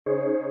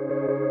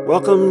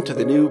Welcome to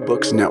the New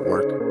Books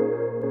Network.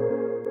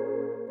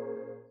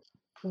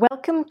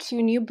 Welcome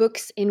to New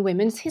Books in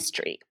Women's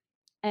History.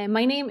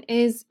 My name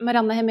is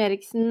Marianne Hem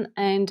Eriksen,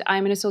 and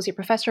I'm an associate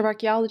professor of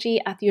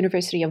archaeology at the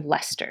University of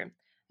Leicester.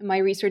 My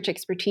research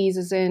expertise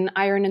is in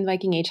Iron and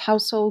Viking Age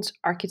households,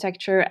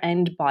 architecture,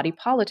 and body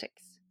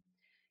politics.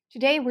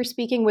 Today, we're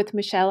speaking with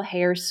Michelle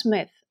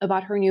Hare-Smith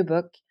about her new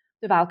book,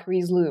 The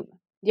Valkyrie's Loom: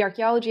 The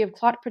Archaeology of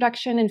Clot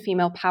Production and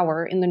Female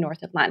Power in the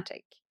North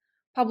Atlantic,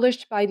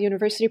 published by the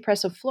University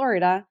Press of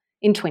Florida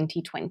in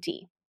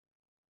 2020.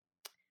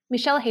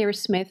 Michelle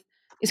Hare-Smith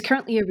is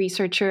currently a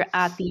researcher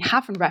at the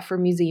Hafenreffer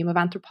Museum of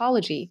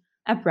Anthropology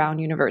at Brown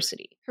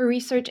University. Her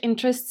research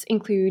interests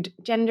include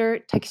gender,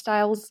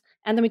 textiles,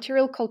 and the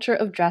material culture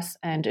of dress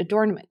and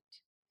adornment.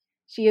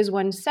 She has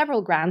won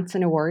several grants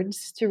and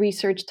awards to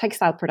research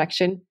textile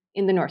production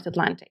in the North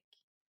Atlantic.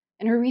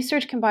 And her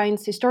research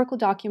combines historical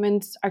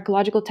documents,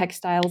 archaeological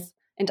textiles,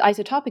 and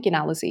isotopic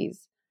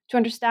analyses to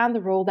understand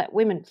the role that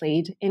women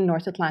played in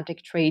North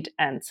Atlantic trade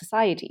and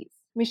societies.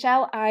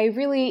 Michelle, I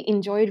really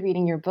enjoyed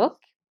reading your book.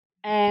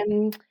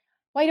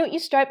 Why don't you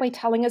start by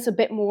telling us a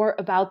bit more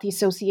about the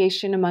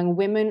association among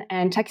women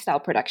and textile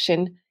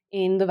production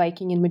in the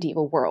Viking and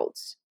medieval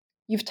worlds?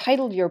 You've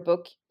titled your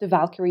book, The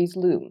Valkyrie's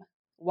Loom.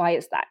 Why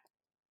is that?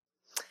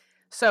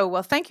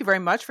 Well, thank you very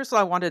much. First of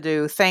all, I wanted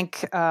to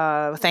thank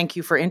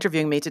you for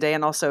interviewing me today,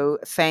 and also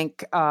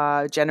thank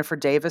Jennifer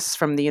Davis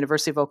from the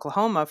University of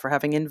Oklahoma for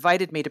having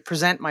invited me to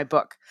present my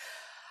book.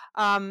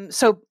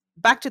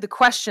 Back to the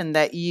question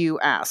that you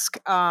ask.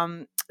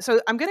 So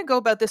I'm going to go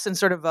about this in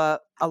sort of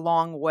a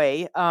long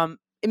way.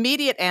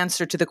 Immediate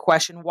answer to the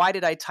question, why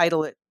did I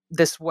title it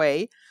this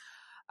way?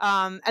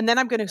 And then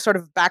I'm going to sort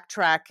of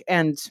backtrack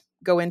and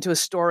go into a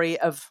story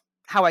of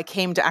how I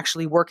came to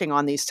actually working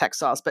on these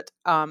textiles.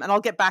 And I'll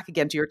get back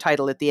again to your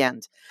title at the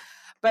end.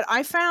 But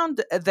I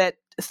found that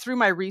through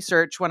my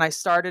research, when I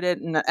started it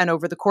and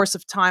over the course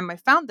of time, I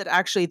found that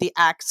actually the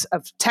acts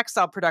of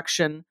textile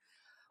production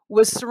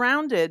it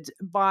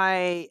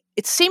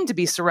seemed to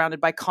be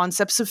surrounded by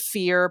concepts of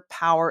fear,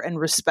 power, and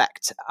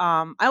respect.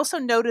 I also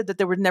noted that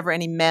there were never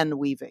any men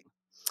weaving.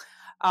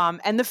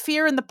 And the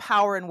fear and the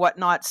power and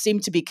whatnot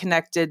seemed to be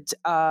connected,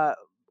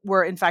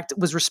 where in fact it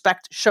was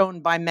respect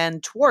shown by men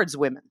towards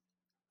women.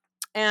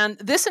 And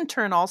this in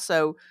turn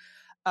also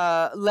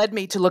led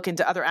me to look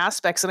into other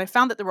aspects. And I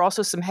found that there were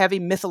also some heavy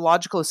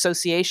mythological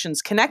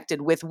associations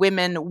connected with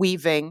women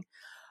weaving,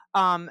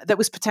 that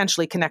was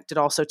potentially connected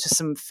also to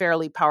some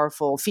fairly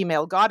powerful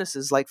female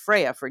goddesses like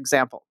Freya, for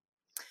example.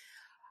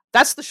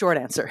 That's the short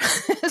answer.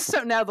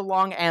 So now the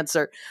long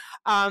answer.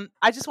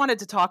 I just wanted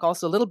to talk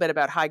also a little bit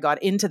about how I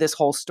got into this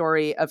whole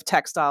story of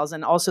textiles,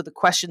 and also the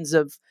questions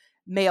of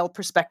male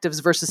perspectives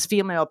versus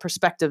female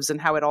perspectives, and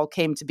how it all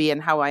came to be,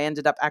 and how I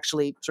ended up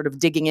actually sort of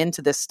digging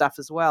into this stuff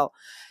as well.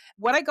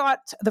 When I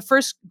got the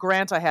first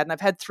grant I had, and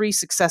I've had 3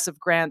 successive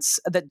grants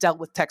that dealt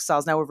with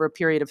textiles now over a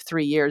period of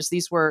 3 years.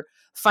 These were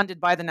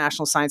funded by the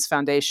National Science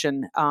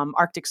Foundation,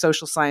 Arctic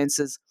Social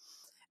Sciences.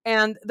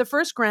 And the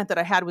first grant that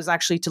I had was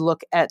actually to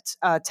look at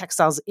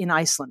textiles in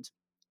Iceland.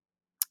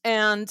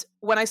 And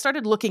when I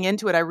started looking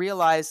into it, I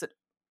realized that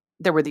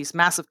there were these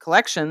massive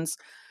collections,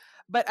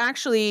 but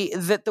actually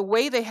that the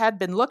way they had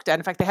been looked at,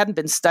 in fact, they hadn't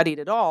been studied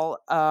at all,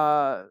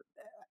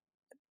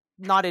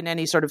 not in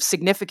any sort of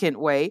significant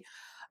way.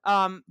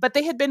 But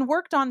they had been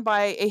worked on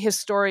by a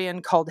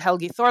historian called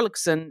Helgi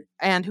Thorlaksson,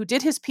 and who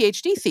did his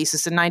PhD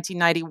thesis in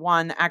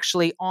 1991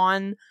 actually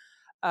on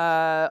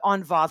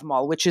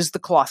Vatmál, which is the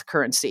cloth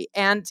currency.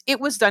 And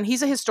it was done,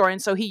 he's a historian,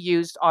 so he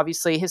used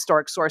obviously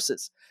historic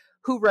sources.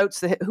 Who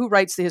writes the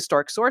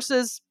historic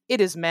sources?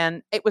 It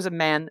was a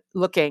man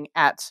looking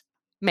at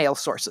male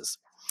sources.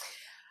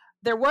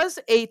 There was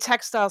a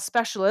textile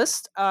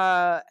specialist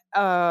who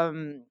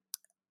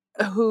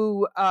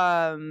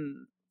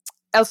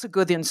Elsa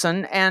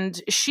Gudjonsson,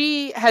 and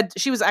she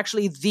was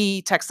actually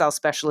the textile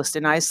specialist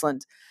in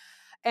Iceland.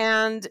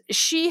 And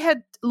she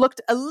had looked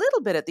a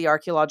little bit at the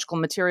archaeological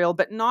material,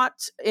 but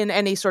not in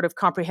any sort of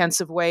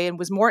comprehensive way, and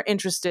was more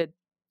interested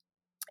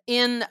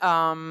in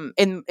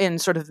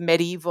sort of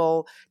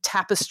medieval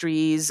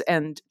tapestries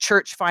and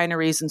church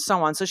fineries and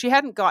so on. So she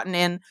hadn't gotten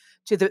in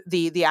to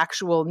the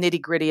actual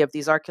nitty-gritty of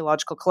these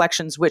archaeological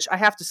collections, which I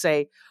have to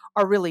say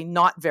are really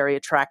not very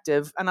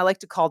attractive. And I like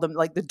to call them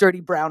like the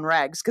dirty brown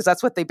rags, because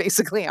that's what they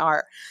basically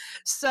are.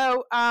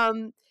 So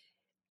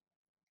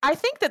I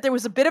think that there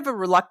was a bit of a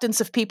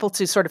reluctance of people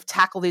to sort of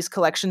tackle these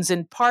collections,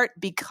 in part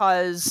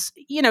because,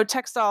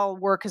 textile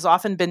work has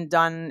often been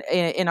done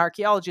in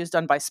archaeology, is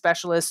done by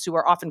specialists who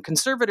are often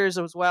conservators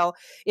as well,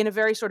 in a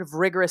very sort of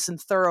rigorous and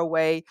thorough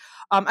way.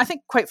 I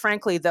think, quite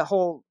frankly, the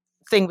whole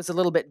thing was a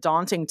little bit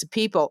daunting to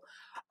people.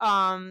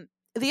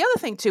 The other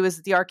thing, too, is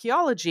that the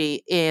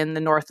archaeology in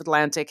the North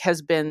Atlantic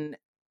has been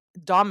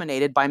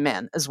dominated by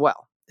men as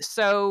well.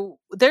 So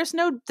there's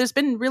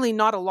been really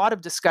not a lot of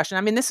discussion.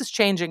 I mean, this is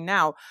changing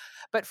now,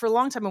 but for a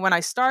long time, when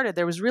I started,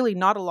 there was really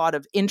not a lot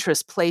of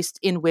interest placed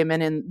in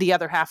women in the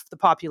other half of the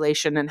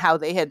population and how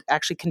they had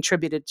actually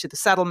contributed to the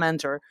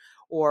settlement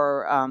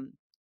or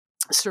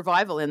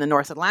survival in the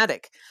North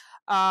Atlantic.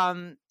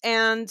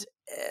 And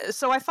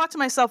so I thought to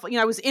myself,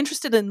 I was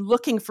interested in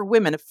looking for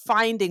women,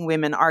 finding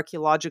women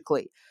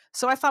archaeologically.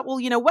 So I thought, well,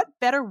 what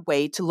better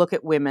way to look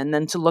at women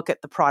than to look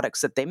at the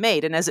products that they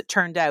made? And as it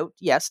turned out,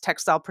 yes,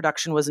 textile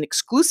production was an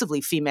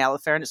exclusively female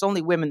affair, and it's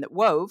only women that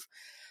wove.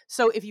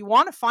 So if you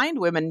want to find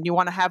women, you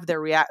want to have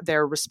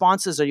their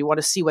responses, or you want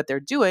to see what they're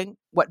doing,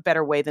 what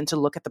better way than to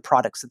look at the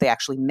products that they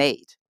actually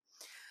made?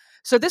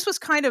 So this was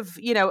kind of,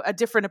 a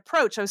different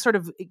approach. I was sort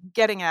of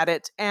getting at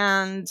it.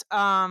 And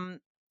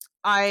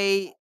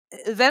I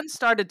then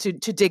started to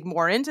dig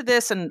more into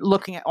this and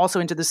looking at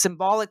also into the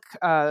symbolic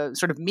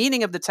sort of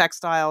meaning of the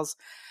textiles.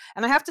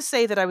 And I have to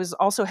say that I was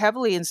also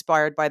heavily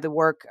inspired by the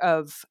work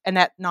of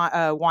Annette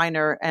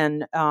Weiner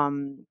and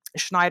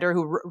Schneider,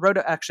 who wrote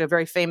actually a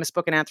very famous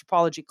book in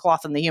anthropology,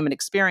 Cloth and the Human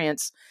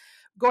Experience,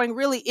 going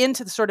really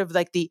into the sort of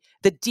like the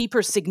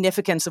deeper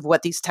significance of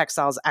what these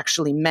textiles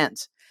actually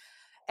meant.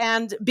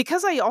 And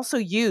because I also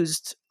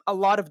used a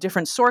lot of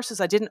different sources,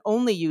 I didn't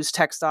only use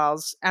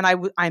textiles, and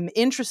I'm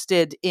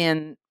interested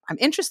in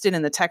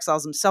the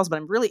textiles themselves, but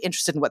I'm really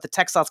interested in what the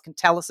textiles can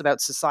tell us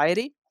about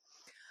society.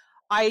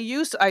 I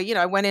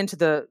went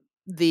into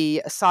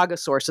the saga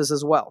sources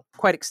as well,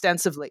 quite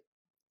extensively,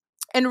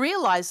 and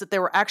realized that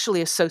there were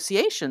actually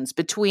associations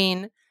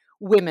between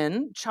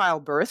women,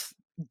 childbirth,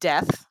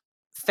 death,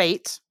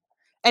 fate,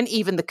 and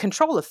even the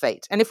control of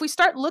fate. And if we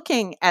start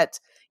looking at,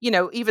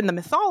 even the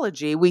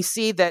mythology, we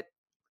see that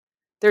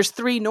there's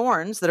 3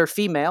 Norns that are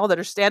female that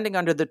are standing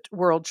under the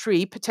world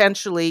tree,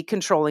 potentially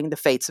controlling the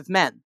fates of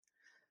men,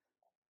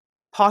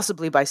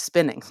 possibly by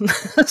spinning.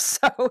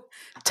 So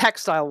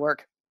textile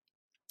work.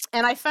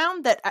 And I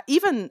found that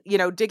even,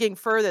 digging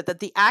further,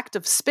 that the act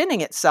of spinning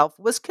itself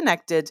was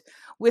connected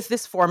with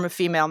this form of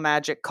female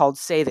magic called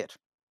Sedir.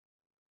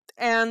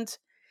 And,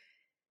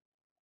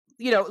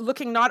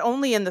 looking not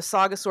only in the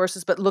saga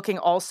sources, but looking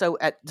also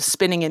at the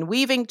spinning and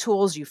weaving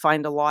tools, you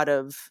find a lot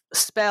of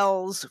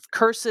spells,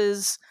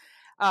 curses.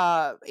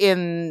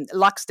 In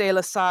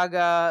Laxdæla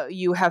saga,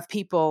 you have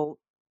people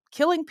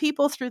killing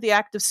people through the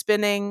act of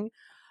spinning.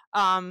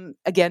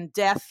 Again,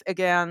 death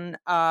again.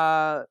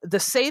 The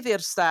Sedir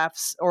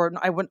staffs, or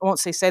I won't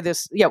say Sedir.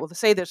 Yeah, well, the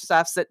Sedir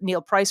staffs that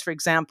Neil Price, for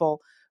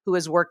example, who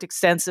has worked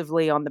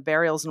extensively on the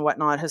burials and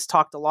whatnot, has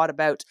talked a lot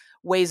about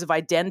ways of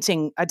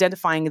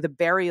identifying the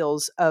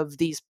burials of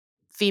these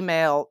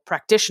female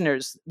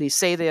practitioners, the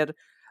Sedir,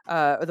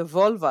 or the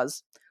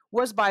Volvas,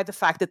 was by the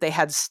fact that they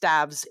had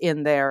staves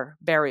in their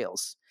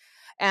burials.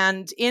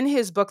 And in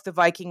his book, The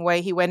Viking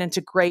Way, he went into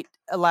great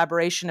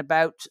elaboration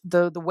about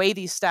the way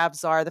these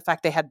staves are, the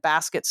fact they had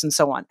baskets and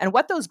so on. And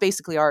what those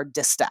basically are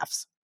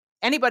distaffs.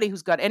 Anybody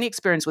who's got any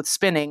experience with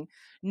spinning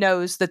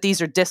knows that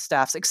these are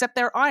distaffs, except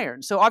they're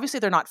iron. So obviously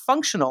they're not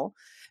functional.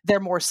 They're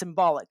more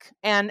symbolic.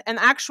 And an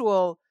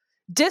actual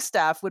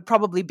distaff would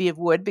probably be of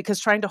wood, because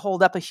trying to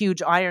hold up a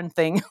huge iron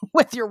thing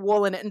with your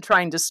wool in it and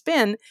trying to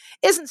spin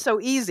isn't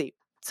so easy.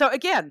 So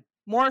again,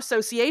 more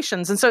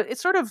associations. And so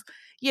it's sort of,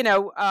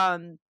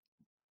 and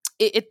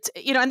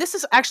this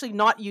is actually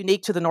not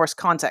unique to the Norse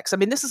context. I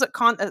mean, this is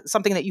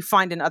something that you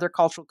find in other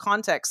cultural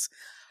contexts,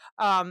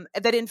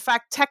 that in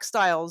fact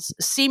textiles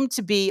seem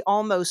to be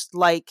almost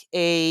like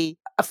a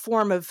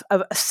form of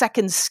a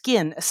second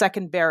skin, a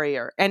second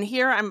barrier. And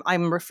here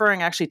I'm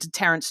referring actually to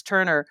Terence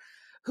Turner,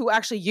 who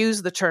actually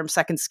used the term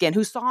second skin,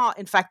 who saw,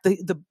 in fact,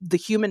 the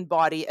human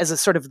body as a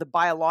sort of the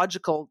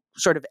biological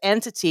sort of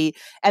entity,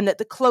 and that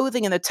the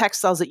clothing and the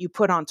textiles that you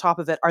put on top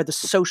of it are the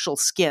social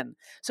skin.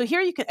 So here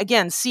you can,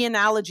 again, see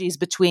analogies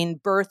between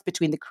birth,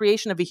 between the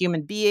creation of a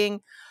human being,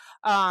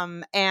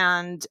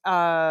 and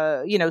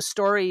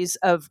stories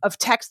of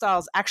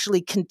textiles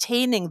actually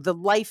containing the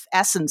life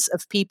essence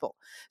of people.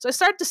 So I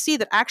started to see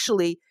that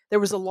actually there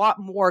was a lot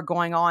more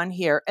going on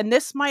here, and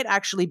this might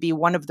actually be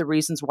one of the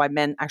reasons why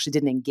men actually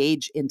didn't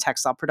engage in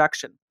textile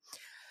production.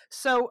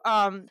 So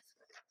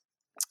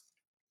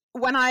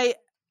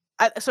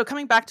so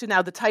coming back to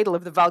now the title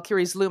of the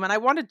Valkyrie's Loom, and I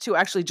wanted to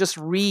actually just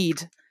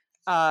read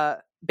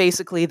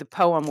basically the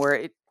poem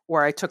where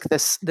I took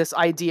this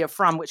idea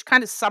from, which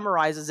kind of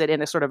summarizes it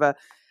in a sort of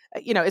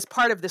it's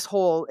part of this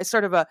whole, it's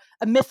sort of a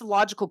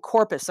mythological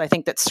corpus, I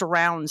think, that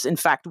surrounds, in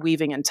fact,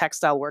 weaving and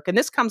textile work. And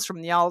this comes from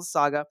Njal's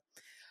saga,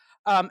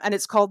 and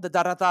it's called the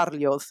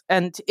Daradarljóð.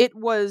 And it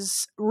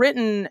was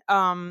written,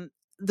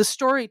 the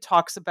story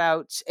talks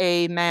about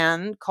a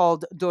man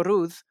called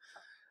Dorúð,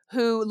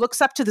 who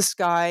looks up to the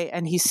sky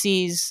and he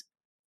sees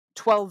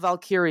 12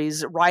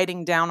 Valkyries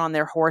riding down on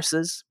their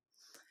horses.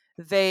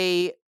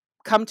 They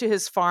come to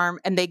his farm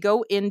and they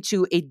go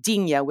into a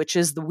dinya, which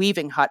is the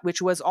weaving hut,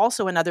 which was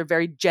also another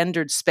very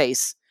gendered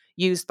space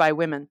used by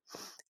women.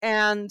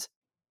 And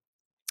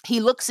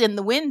he looks in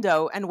the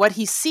window, and what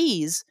he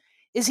sees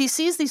is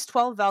these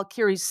 12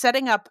 Valkyries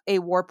setting up a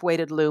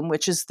warp-weighted loom,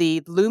 which is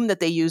the loom that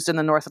they used in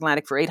the North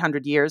Atlantic for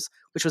 800 years,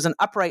 which was an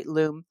upright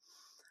loom.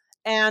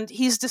 And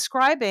he's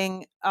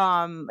describing,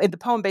 the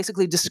poem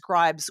basically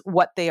describes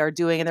what they are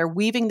doing, and they're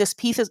weaving this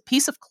piece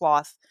of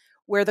cloth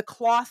where the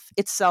cloth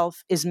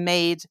itself is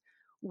made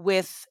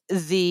with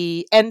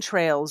the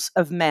entrails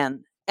of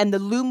men, and the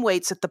loom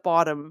weights at the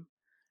bottom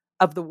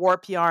of the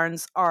warp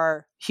yarns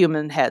are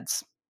human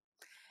heads.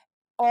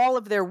 All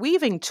of their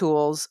weaving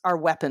tools are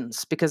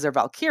weapons because they're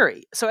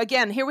Valkyrie. So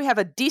again, here we have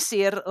a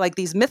Disir, like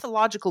these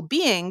mythological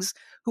beings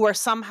who are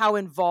somehow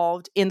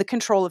involved in the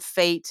control of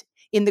fate,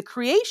 in the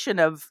creation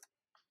of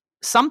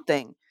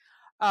something,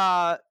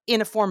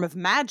 in a form of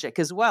magic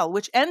as well,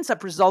 which ends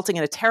up resulting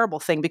in a terrible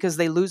thing because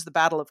they lose the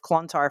Battle of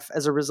Clontarf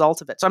as a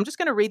result of it. So I'm just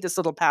going to read this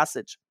little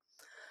passage.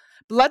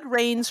 Blood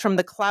rains from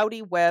the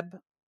cloudy web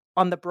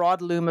on the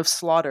broad loom of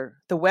slaughter.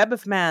 The web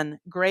of man,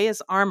 grey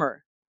as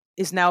armor,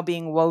 is now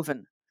being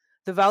woven.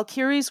 The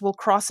Valkyries will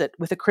cross it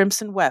with a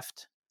crimson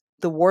weft.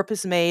 The warp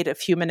is made of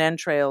human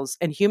entrails,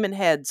 and human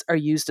heads are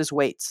used as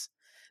weights.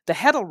 The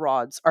heddle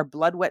rods are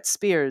blood-wet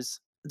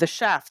spears. The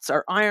shafts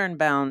are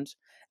iron-bound,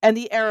 and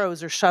the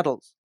arrows are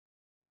shuttles.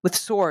 With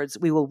swords,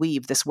 we will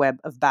weave this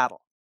web of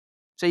battle.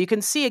 So you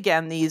can see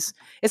again these,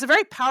 it's a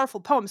very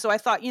powerful poem. So I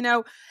thought,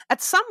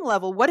 at some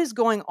level, what is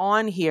going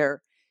on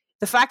here?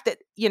 The fact that,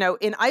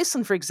 in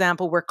Iceland, for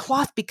example, where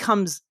cloth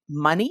becomes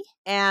money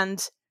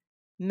and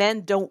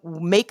men don't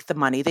make the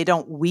money, they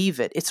don't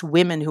weave it. It's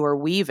women who are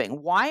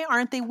weaving. Why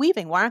aren't they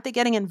weaving? Why aren't they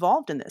getting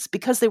involved in this?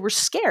 Because they were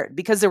scared,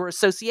 because there were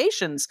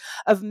associations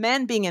of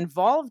men being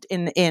involved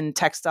in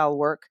textile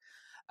work.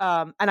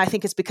 And I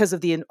think it's because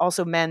of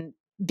also men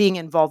being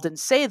involved in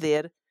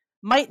seðir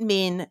might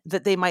mean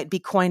that they might be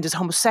coined as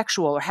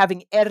homosexual or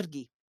having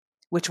ergi,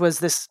 which was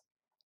this,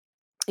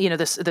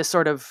 this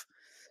sort of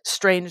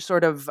strange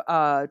sort of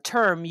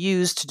term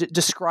used to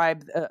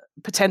describe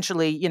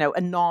potentially,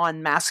 a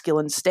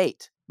non-masculine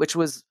state, which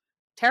was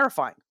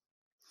terrifying.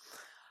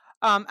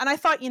 And I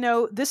thought,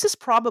 this is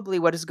probably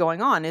what is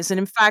going on. Is, and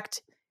in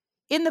fact,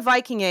 in the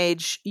Viking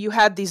Age, you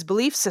had these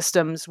belief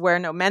systems where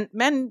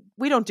men,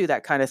 we don't do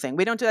that kind of thing.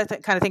 We don't do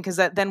that kind of thing because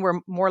then we're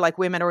more like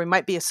women, or we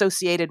might be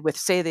associated with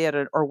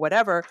seðir or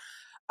whatever.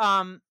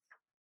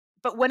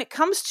 But when it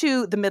comes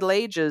to the Middle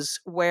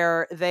Ages,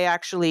 where they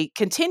actually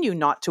continue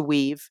not to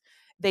weave,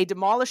 they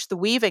demolish the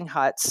weaving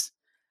huts.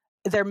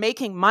 They're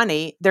making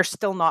money. They're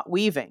still not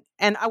weaving.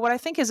 And what I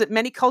think is that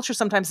many cultures,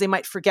 sometimes they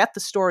might forget the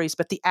stories,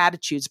 but the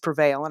attitudes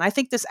prevail. And I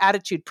think this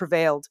attitude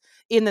prevailed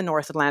in the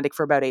North Atlantic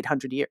for about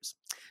 800 years.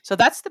 So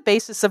that's the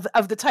basis of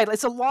the title.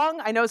 It's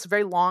I know it's a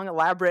very long,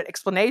 elaborate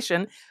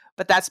explanation,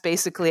 but that's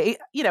basically,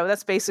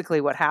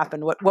 what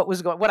happened,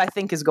 what I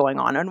think is going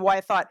on, and why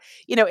I thought,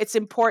 it's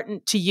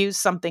important to use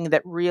something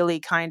that really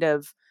kind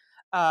of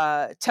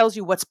tells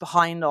you what's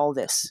behind all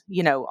this,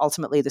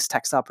 ultimately this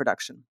textile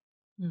production.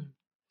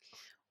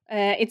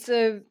 It's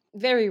a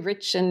very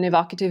rich and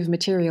evocative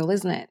material,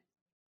 isn't it?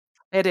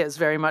 It is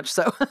very much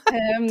so.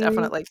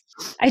 Definitely.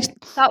 I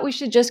thought we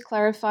should just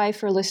clarify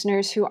for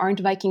listeners who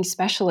aren't Viking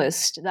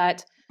specialists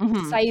that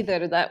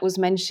seðr that was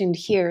mentioned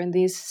here, and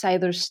these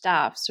seðr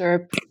staffs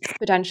or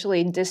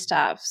potentially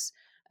distaffs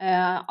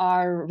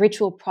are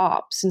ritual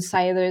props, and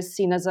seðr is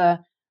seen as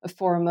a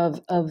form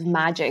of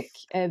magic,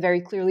 very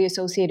clearly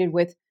associated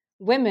with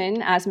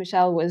women, as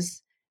Michelle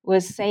was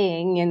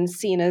saying, and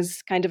seen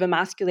as kind of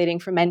emasculating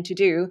for men to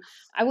do.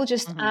 I will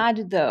just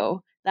add,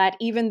 though, that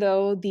even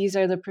though these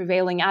are the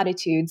prevailing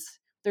attitudes,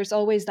 there's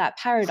always that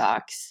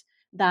paradox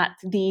that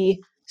the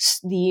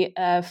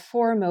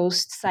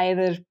foremost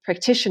seðr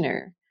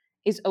practitioner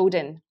is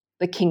Odin,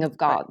 the king of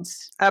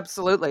gods. Right.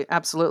 Absolutely.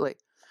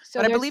 So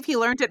but I believe he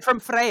learned it from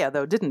Freya,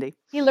 though, didn't he?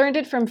 He learned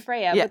it from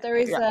Freya, but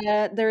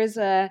there is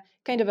a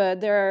kind of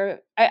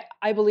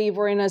I believe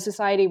we're in a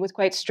society with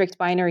quite strict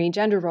binary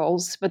gender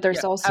roles, but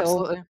there's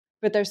also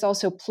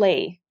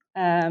play,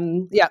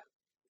 and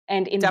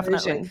inversion.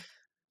 Definitely.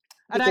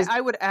 And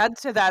I would add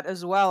to that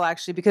as well,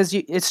 actually, because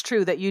it's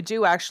true that you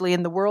do actually,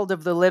 in the world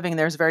of the living,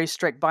 there's very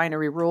strict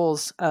binary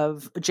rules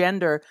of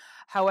gender.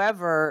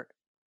 However,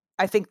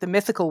 I think the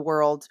mythical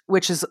world,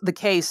 which is the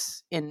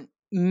case in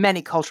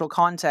many cultural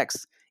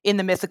contexts, in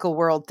the mythical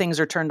world, things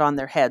are turned on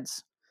their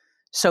heads.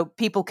 So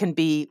people can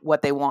be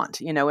what they want,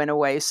 in a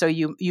way. So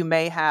you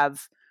may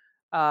have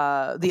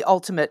the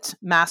ultimate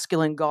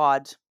masculine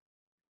god,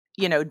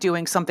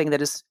 doing something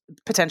that is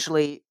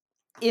potentially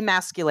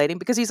emasculating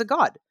because he's a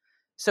god.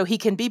 So he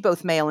can be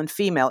both male and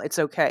female. It's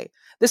okay.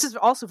 This is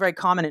also very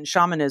common in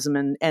shamanism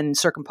and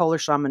circumpolar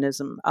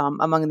shamanism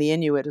among the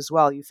Inuit as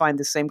well. You find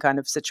the same kind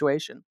of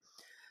situation.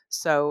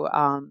 So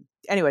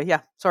anyway,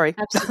 sorry.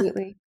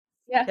 Absolutely.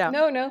 Yeah.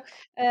 No.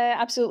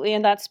 Absolutely.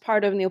 And that's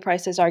part of Neil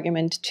Price's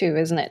argument too,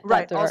 isn't it?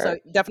 Right. Also,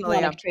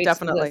 definitely.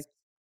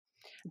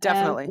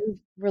 Definitely.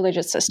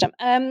 Religious system.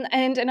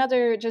 And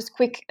another just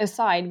quick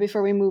aside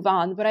before we move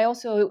on, but I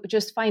also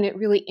just find it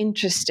really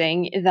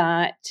interesting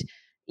that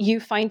you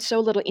find so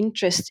little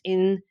interest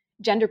in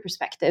gender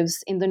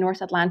perspectives in the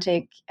North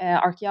Atlantic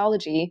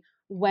archaeology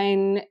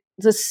when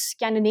the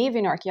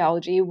Scandinavian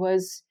archaeology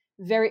was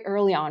very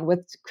early on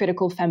with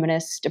critical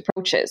feminist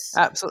approaches.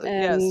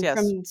 Absolutely, yes.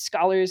 From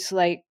scholars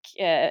like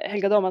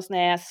Helga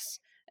Dåmasnäs,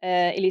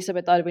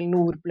 Elisabeth Arvild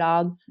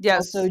Nordblad,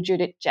 also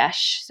Judith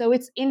Jesch. So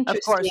it's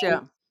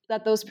interesting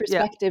that those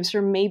perspectives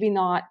are maybe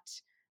not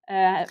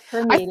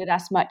permeated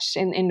as much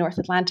in North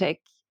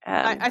Atlantic.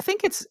 I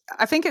think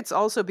it's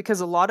also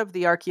because a lot of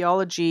the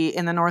archaeology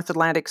in the North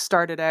Atlantic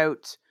started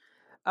out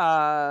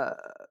I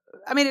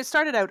mean, it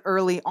started out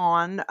early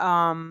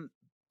on,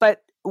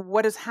 but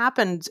what has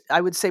happened,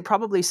 I would say,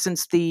 probably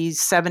since the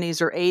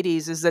 70s or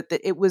 80s, is that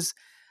it was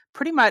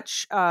pretty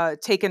much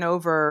taken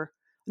over.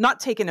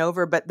 Not taken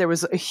over, but there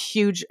was a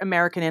huge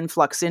American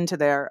influx into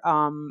there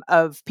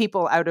of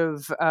people out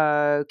of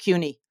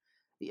CUNY,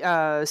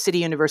 City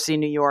University,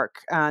 New York,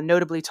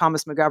 notably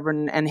Thomas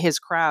McGovern and his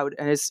crowd,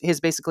 and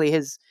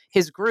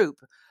his group,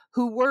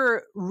 who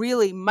were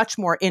really much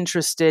more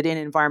interested in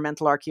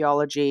environmental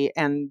archaeology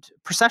and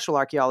processual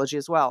archaeology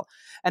as well.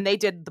 And they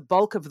did the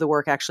bulk of the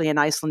work actually in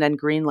Iceland and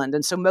Greenland.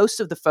 And so most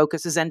of the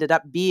focus has ended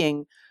up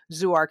being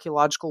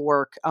zooarchaeological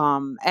work,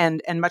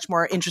 and much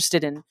more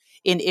interested in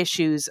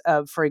issues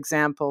of, for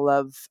example,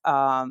 of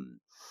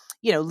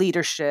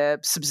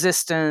leadership,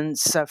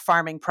 subsistence,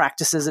 farming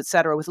practices, et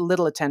cetera, with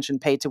little attention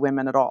paid to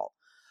women at all.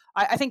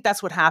 I think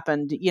that's what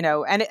happened,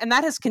 and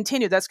that has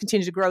continued. That's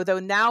continued to grow, though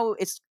now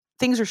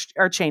things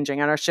are changing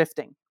and are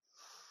shifting.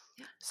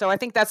 So I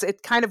think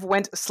it kind of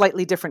went a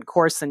slightly different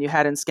course than you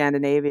had in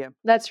Scandinavia.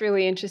 That's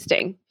really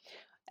interesting.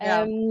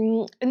 Yeah.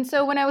 And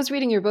so when I was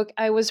reading your book,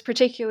 I was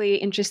particularly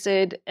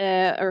interested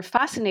or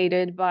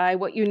fascinated by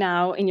what you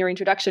now in your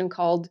introduction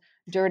called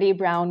dirty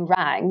brown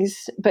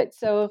rags. But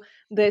so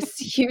this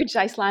huge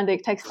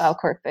Icelandic textile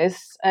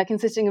corpus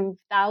consisting of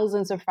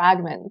thousands of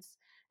fragments,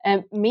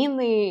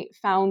 mainly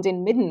found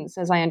in middens,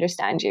 as I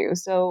understand you.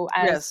 So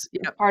as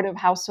part of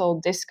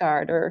household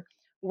discard or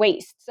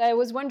waste. So I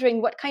was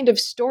wondering, what kind of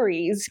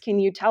stories can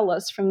you tell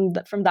us from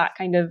that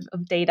kind of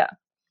data?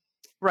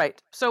 Right.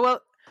 So,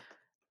 well,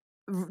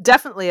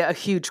 definitely a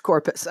huge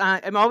corpus.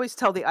 I'm always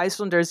tell the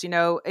Icelanders,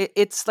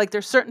 it's like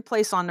there's certain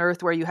place on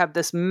Earth where you have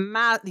these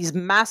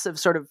massive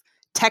sort of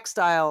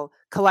textile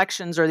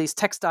collections or these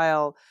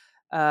textile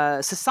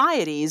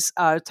societies,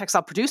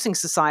 textile producing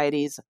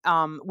societies,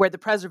 where the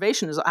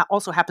preservation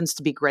also happens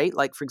to be great.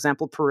 Like, for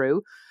example,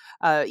 Peru,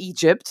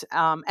 Egypt,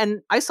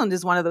 and Iceland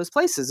is one of those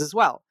places as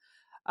well.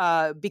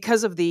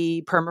 Because of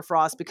the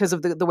permafrost, because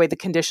of the way the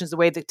conditions, the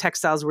way the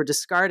textiles were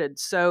discarded.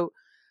 So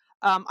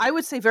I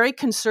would say very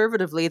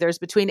conservatively, there's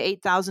between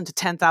 8,000 to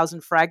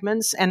 10,000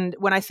 fragments. And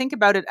when I think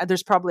about it,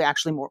 there's probably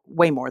actually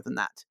way more than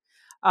that.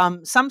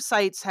 Some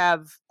sites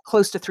have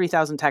close to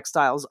 3,000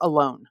 textiles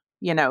alone,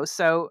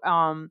 so,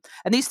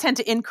 and these tend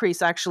to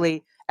increase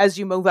actually as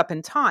you move up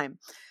in time.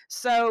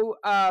 So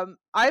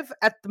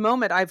at the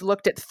moment, I've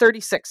looked at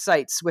 36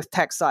 sites with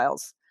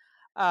textiles.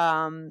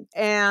 And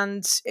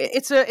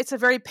it's a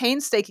very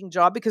painstaking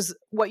job because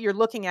what you're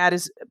looking at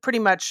is pretty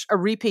much a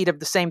repeat of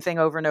the same thing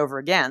over and over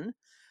again.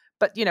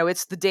 But,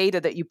 it's the data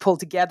that you pull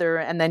together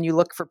and then you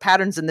look for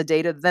patterns in the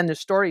data, then the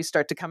stories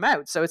start to come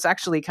out. So it's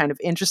actually kind of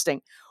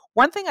interesting.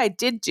 One thing I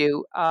did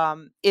do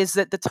is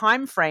that the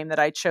time frame that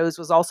I chose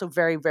was also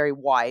very, very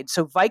wide.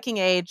 So Viking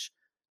Age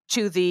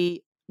to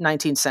the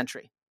 19th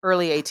century,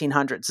 early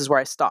 1800s is where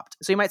I stopped.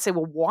 So you might say,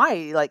 well,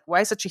 why? Like,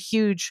 why such a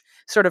huge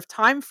sort of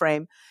time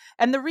frame?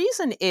 And the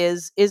reason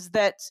is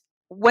that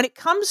when it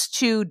comes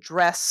to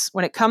dress,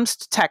 when it comes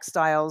to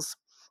textiles,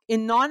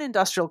 in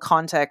non-industrial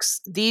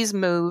contexts, these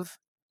move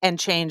and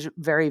change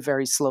very,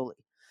 very slowly.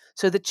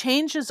 So the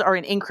changes are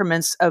in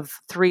increments of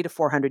 300 to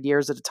 400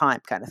 years at a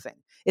time kind of thing.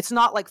 It's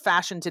not like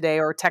fashion today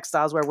or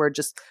textiles where we're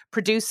just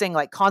producing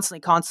like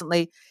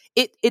constantly.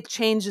 It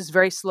changes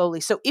very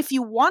slowly. So if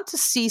you want to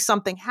see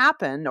something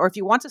happen, or if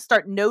you want to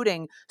start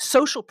noting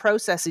social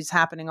processes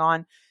happening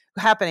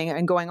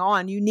and going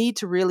on, you need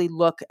to really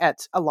look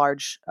at a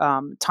large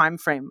time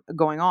frame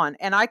going on.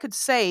 And I could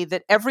say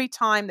that every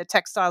time the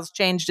textiles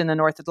changed in the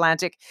North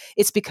Atlantic,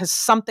 it's because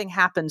something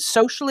happened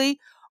socially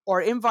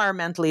or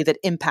environmentally that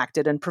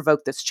impacted and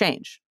provoked this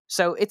change.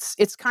 So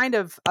it's kind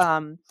of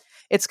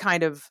it's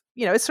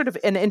sort of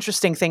an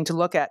interesting thing to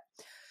look at.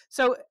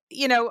 So,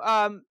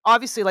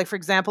 obviously, like, for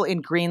example,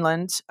 in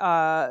Greenland,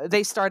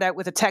 they start out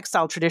with a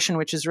textile tradition,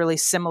 which is really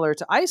similar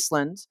to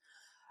Iceland.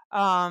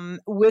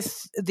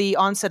 With the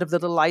onset of the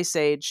Little Ice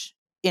Age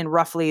in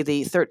roughly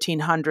the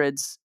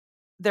 1300s,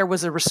 there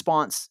was a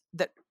response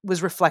that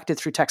was reflected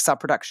through textile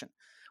production,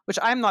 which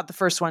I'm not the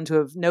first one to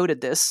have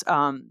noted this.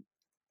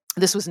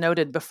 This was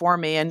noted before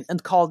me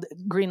and called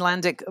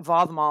Greenlandic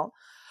Vatmal,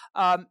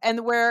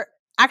 and where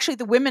actually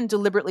the women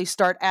deliberately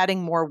start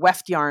adding more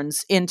weft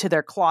yarns into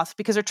their cloth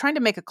because they're trying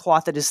to make a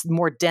cloth that is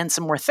more dense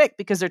and more thick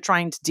because they're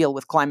trying to deal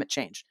with climate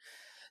change.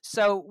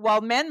 So while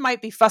men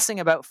might be fussing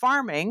about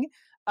farming,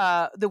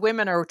 the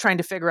women are trying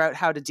to figure out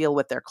how to deal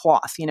with their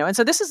cloth, And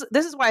so this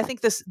is why I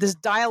think this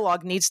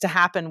dialogue needs to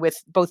happen with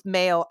both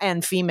male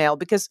and female,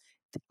 because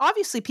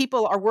obviously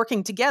people are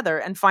working together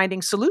and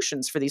finding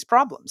solutions for these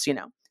problems,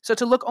 So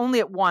to look only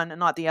at one and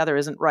not the other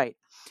isn't right.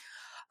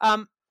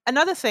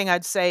 Another thing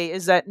I'd say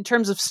is that in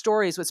terms of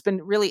stories, what's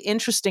been really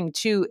interesting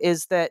too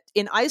is that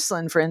in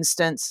Iceland, for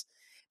instance,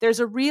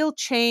 there's a real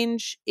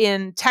change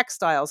in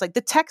textiles. Like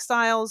the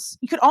textiles,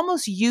 you could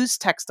almost use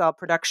textile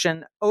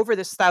production over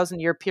this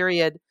 1,000-year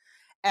period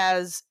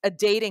as a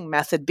dating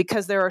method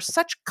because there are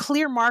such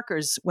clear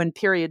markers when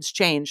periods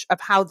change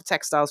of how the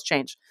textiles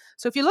change.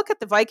 So if you look at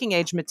the Viking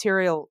Age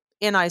material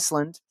in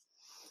Iceland,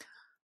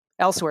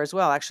 elsewhere as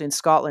well, actually in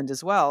Scotland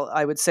as well,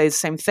 I would say the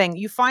same thing.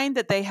 You find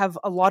that they have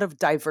a lot of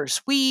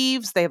diverse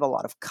weaves, they have a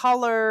lot of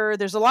color,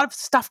 there's a lot of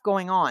stuff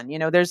going on.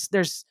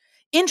 There's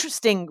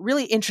interesting,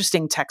 really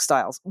interesting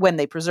textiles when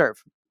they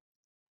preserve.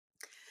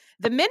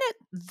 The minute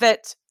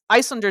that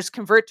Icelanders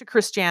convert to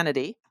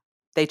Christianity,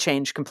 they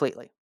change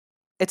completely.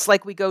 It's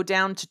like we go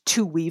down to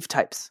two weave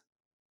types,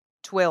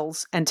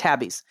 twills and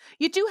tabbies.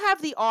 You do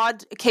have the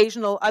odd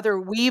occasional other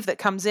weave that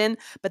comes in,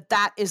 but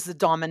that is the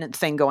dominant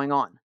thing going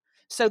on.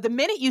 So the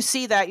minute you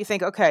see that, you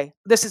think, okay,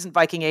 this isn't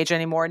Viking Age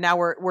anymore. Now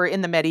we're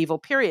in the medieval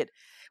period.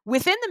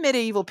 Within the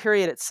medieval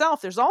period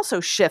itself, there's also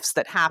shifts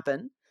that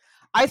happen.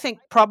 I think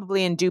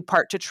probably in due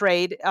part to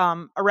trade.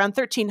 Around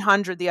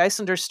 1300, the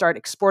Icelanders start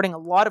exporting a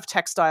lot of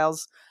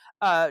textiles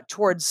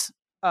towards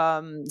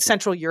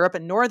Central Europe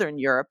and Northern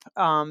Europe.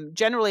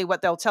 Generally,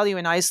 what they'll tell you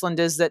in Iceland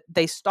is that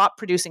they stopped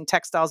producing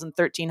textiles in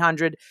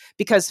 1300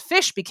 because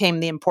fish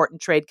became the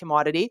important trade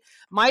commodity.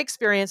 My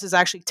experience is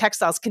actually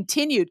textiles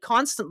continued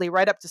constantly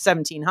right up to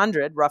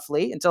 1700,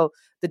 roughly, until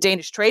the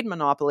Danish trade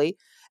monopoly,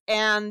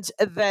 and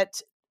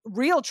that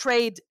real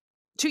trade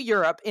to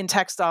Europe in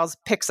textiles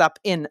picks up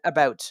in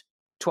about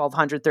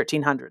 1200,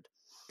 1300.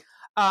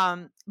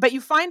 But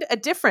you find a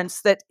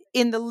difference that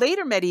in the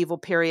later medieval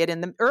period,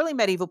 in the early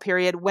medieval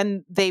period,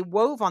 when they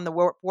wove on the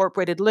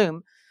warp-weighted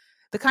loom,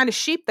 the kind of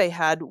sheep they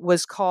had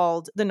was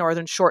called the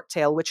Northern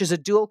Shorttail, which is a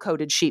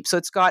dual-coated sheep. So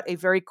it's got a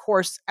very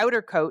coarse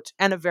outer coat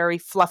and a very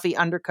fluffy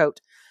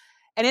undercoat.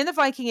 And in the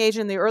Viking Age,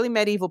 in the early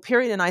medieval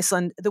period in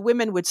Iceland, the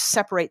women would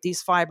separate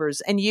these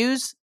fibers and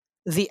use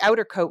the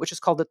outer coat, which is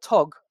called the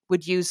togg,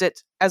 would use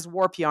it as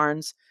warp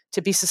yarns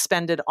to be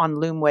suspended on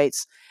loom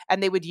weights.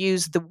 And they would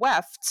use the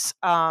wefts,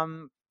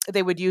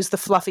 they would use the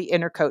fluffy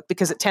inner coat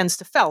because it tends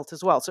to felt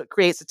as well. So it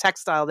creates a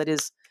textile that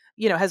is,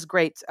 has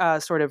great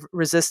sort of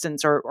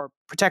resistance or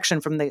protection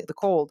from the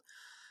cold.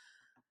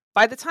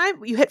 By the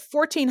time you hit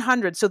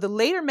 1400, so the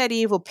later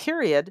medieval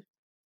period,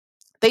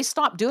 they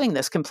stopped doing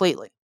this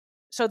completely.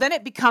 So then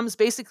it becomes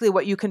basically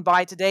what you can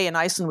buy today in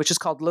Iceland, which is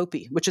called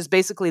lopi, which is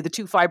basically the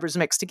two fibers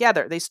mixed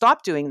together. They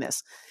stopped doing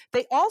this.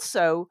 They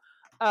also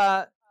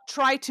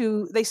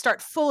they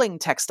start fulling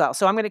textile.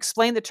 So I'm going to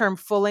explain the term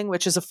fulling,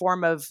 which is a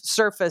form of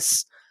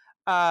surface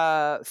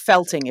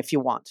felting, if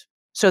you want.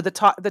 So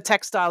the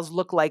textiles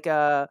look like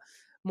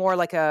more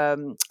like a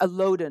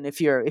loden,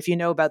 if you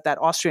know about that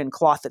Austrian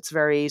cloth that's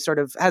very sort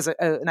of has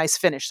a nice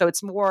finish. So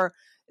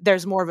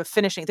there's more of a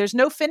finishing. There's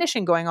no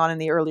finishing going on in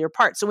the earlier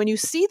part. So when you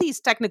see these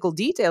technical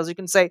details, you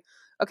can say,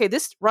 okay,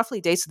 this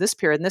roughly dates to this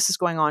period, and this is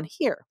going on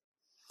here.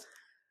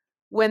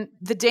 When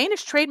the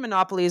Danish trade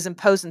monopoly is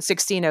imposed in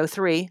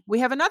 1603, we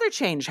have another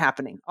change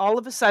happening. All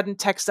of a sudden,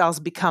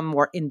 textiles become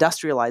more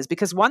industrialized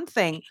because one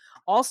thing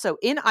also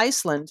in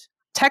Iceland,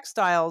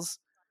 textiles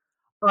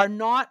are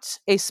not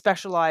a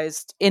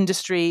specialized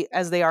industry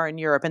as they are in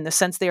Europe, in the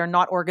sense they are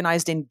not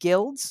organized in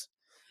guilds.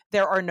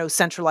 There are no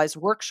centralized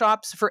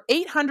workshops. For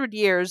 800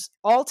 years,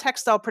 all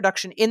textile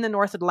production in the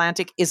North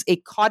Atlantic is a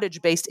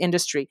cottage-based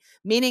industry,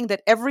 meaning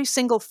that every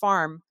single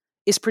farm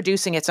is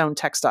producing its own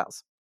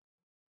textiles.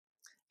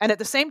 And at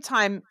the same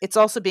time, it's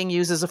also being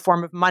used as a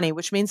form of money,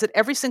 which means that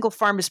every single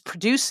farm is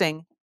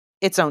producing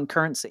its own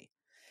currency.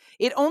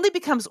 It only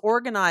becomes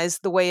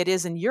organized the way it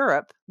is in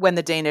Europe when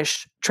the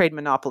Danish trade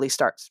monopoly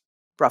starts,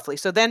 roughly.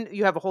 So then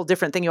you have a whole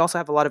different thing. You also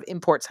have a lot of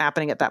imports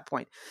happening at that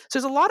point. So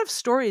there's a lot of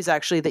stories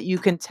actually that you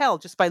can tell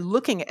just by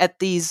looking at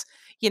these,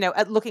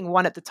 at looking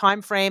one at the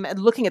time frame and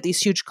looking at these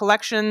huge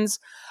collections,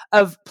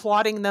 of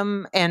plotting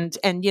them and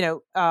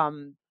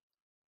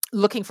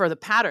looking for the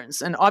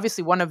patterns. And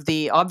obviously one of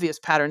the obvious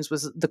patterns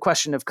was the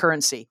question of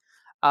currency,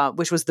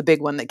 which was the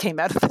big one that came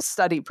out of the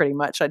study pretty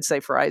much, I'd say,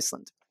 for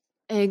Iceland.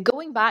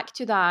 Going back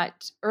to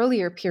that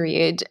earlier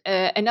period,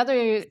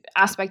 another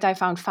aspect I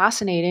found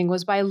fascinating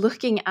was by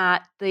looking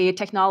at the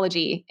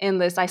technology in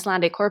this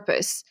Icelandic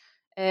corpus,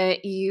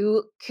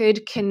 you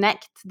could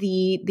connect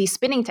the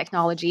spinning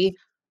technology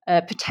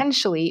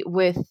potentially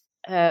with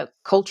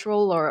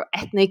cultural or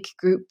ethnic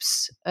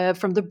groups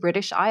from the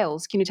British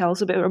Isles. Can you tell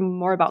us a bit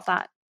more about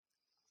that?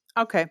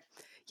 Okay.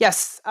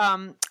 Yes.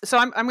 So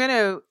I'm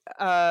going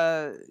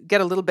to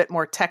get a little bit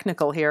more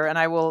technical here, and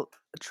I will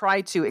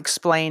try to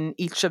explain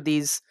each of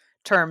these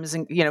terms,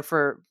 and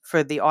for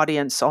the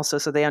audience also,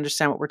 so they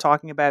understand what we're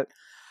talking about.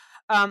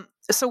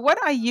 So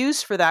what I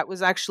used for that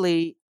was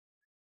actually,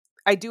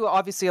 I do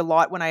obviously a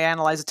lot when I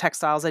analyze the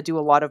textiles. I do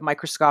a lot of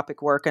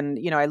microscopic work, and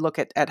I look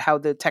at how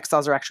the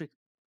textiles are actually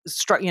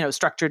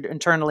structured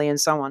internally and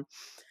so on.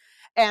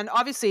 And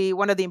obviously,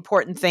 one of the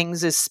important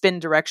things is spin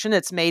direction.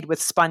 It's made with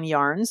spun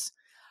yarns.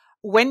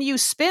 When you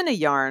spin a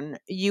yarn,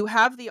 you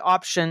have the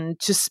option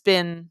to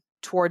spin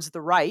towards the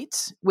right,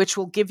 which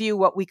will give you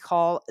what we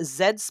call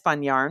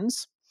Z-spun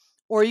yarns,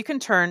 or you can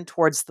turn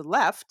towards the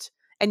left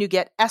and you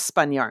get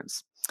S-spun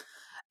yarns.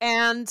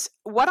 And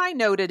what I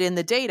noted in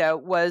the data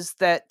was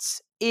that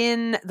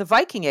in the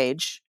Viking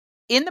Age,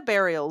 in the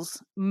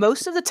burials,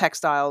 most of the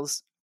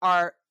textiles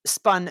are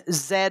spun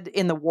Z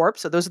in the warp,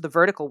 so those are the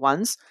vertical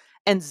ones,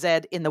 and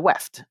Z in the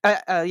weft.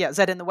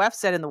 Z in the weft,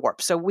 Z in the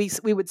warp. So we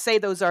would say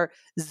those are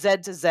Z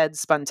to Z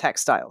spun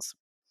textiles.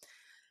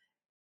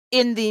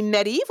 In the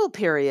medieval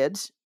period,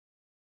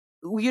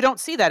 you don't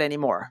see that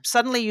anymore.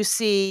 Suddenly you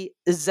see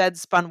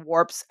Z-spun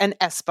warps and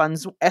S-spun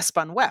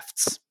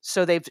wefts.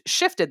 So they've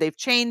shifted, they've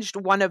changed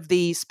one of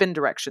the spin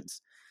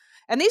directions.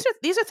 And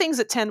these are things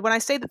that tend, when I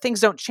say that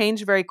things don't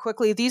change very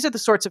quickly, these are the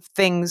sorts of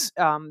things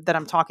that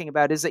I'm talking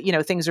about, is that,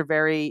 things are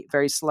very,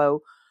 very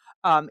slow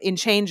in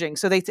changing.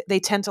 So they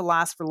tend to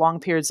last for long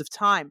periods of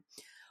time.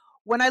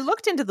 When I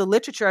looked into the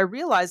literature, I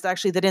realized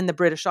actually that in the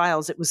British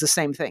Isles, it was the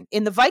same thing.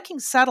 In the Viking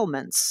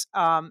settlements,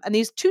 and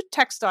these two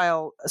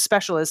textile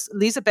specialists,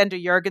 Lisa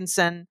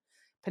Bender-Jorgensen,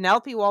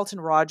 Penelope Walton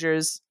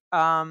Rogers,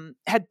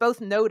 had both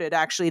noted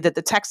actually that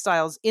the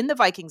textiles in the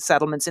Viking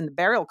settlements in the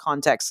burial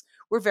context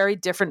were very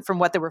different from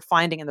what they were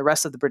finding in the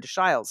rest of the British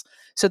Isles.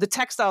 So the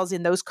textiles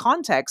in those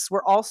contexts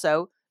were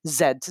also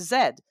Z to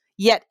Z,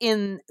 yet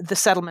in the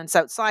settlements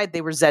outside,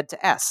 they were Z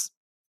to S.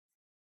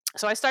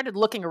 So I started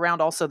looking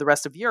around also the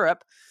rest of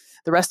Europe.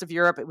 The rest of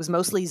Europe, it was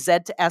mostly Z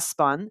to S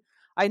spun.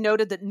 I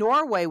noted that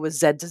Norway was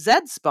Z to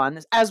Z spun,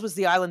 as was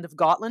the island of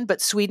Gotland,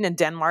 but Sweden and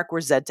Denmark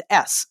were Z to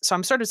S. So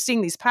I'm sort of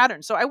seeing these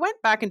patterns. So I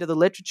went back into the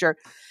literature,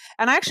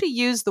 and I actually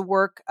used the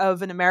work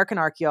of an American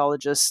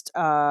archaeologist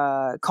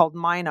called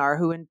Minar,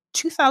 who in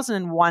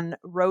 2001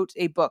 wrote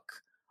a book,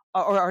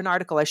 or an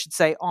article, I should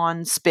say,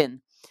 on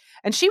spin.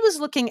 And she was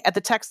looking at the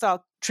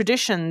textile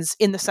traditions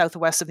in the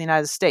southwest of the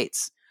United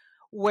States,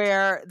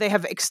 where they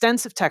have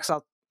extensive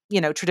textile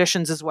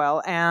traditions as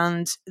well.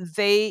 And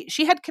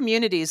she had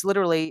communities,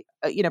 literally,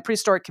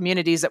 prehistoric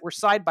communities that were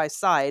side by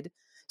side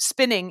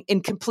spinning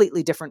in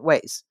completely different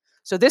ways.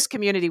 So this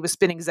community was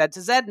spinning Z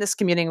to Z, and this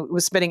community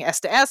was spinning S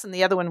to S, and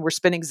the other one were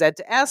spinning Z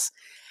to S.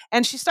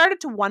 And she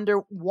started to wonder,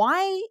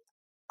 why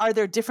are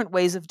there different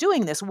ways of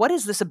doing this? What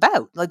is this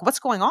about? Like, what's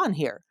going on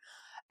here?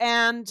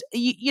 And,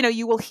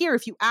 you will hear,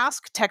 if you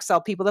ask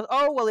textile people, that,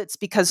 oh, well, it's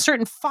because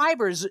certain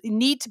fibers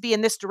need to be in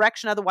this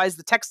direction, otherwise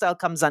the textile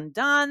comes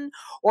undone,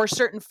 or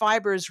certain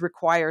fibers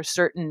require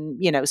certain,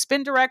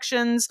 spin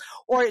directions,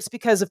 or it's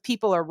because of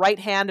people are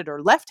right-handed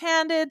or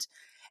left-handed.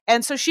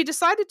 And so she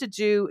decided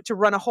to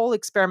run a whole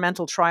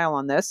experimental trial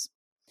on this,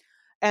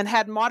 and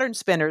had modern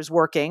spinners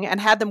working, and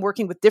had them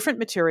working with different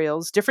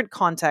materials, different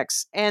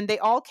contexts, and they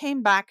all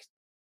came back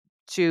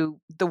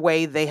to the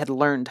way they had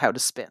learned how to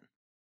spin.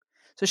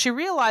 So she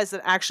realized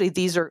that actually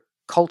these are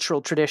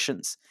cultural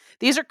traditions.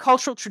 These are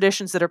cultural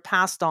traditions that are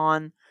passed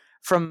on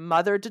from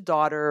mother to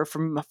daughter,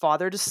 from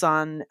father to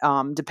son,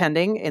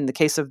 depending, in the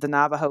case of the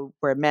Navajo,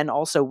 where men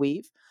also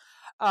weave.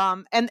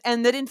 And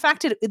that, in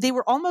fact, they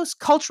were almost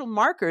cultural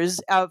markers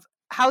of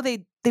how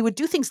they would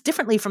do things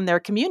differently from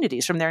their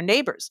communities, from their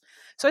neighbors.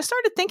 So I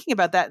started thinking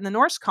about that in the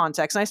Norse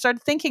context. And I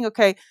started thinking,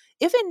 okay,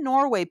 if in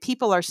Norway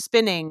people are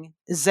spinning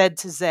Z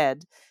to Z,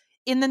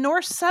 in the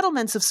Norse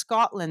settlements of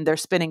Scotland, they're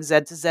spinning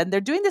Z to Z. They're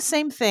doing the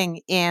same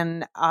thing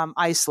in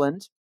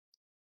Iceland.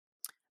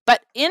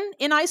 But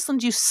in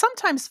Iceland, you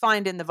sometimes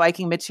find in the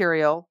Viking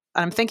material,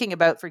 and I'm thinking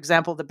about, for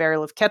example, the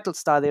burial of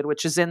Ketilstaðir,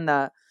 which is in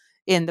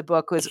the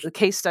book, was a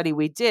case study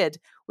we did.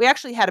 We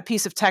actually had a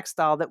piece of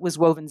textile that was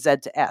woven Z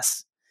to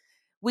S.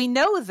 We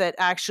know that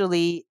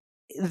actually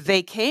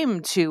they came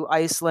to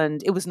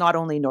Iceland. It was not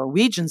only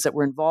Norwegians that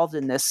were involved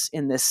in this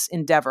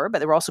endeavor, but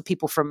there were also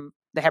people from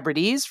the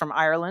Hebrides, from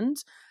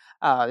Ireland.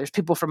 There's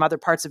people from other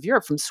parts of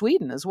Europe, from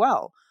Sweden as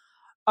well.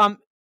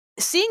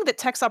 Seeing that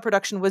textile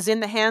production was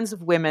in the hands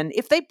of women,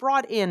 if they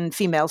brought in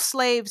female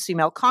slaves,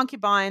 female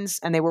concubines,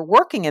 and they were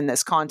working in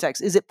this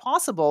context, is it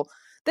possible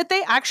that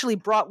they actually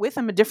brought with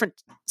them a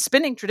different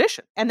spinning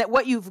tradition? And that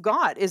what you've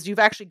got is you've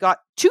actually got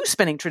two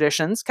spinning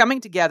traditions coming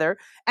together.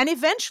 And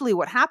eventually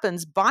what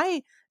happens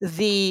by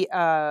the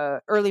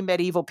early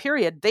medieval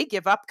period, they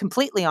give up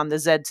completely on the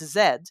Z to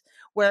Z,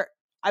 where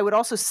I would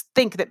also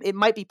think that it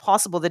might be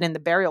possible that in the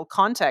burial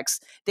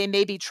context, they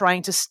may be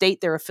trying to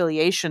state their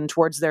affiliation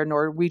towards their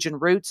Norwegian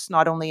roots,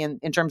 not only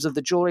in terms of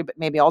the jewelry, but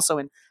maybe also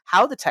in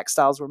how the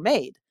textiles were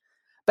made.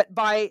 But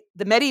by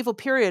the medieval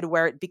period,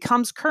 where it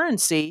becomes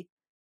currency,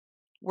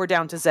 we're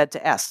down to Z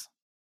to S.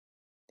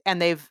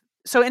 And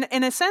so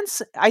in a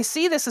sense, I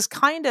see this as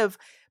kind of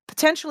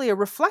potentially a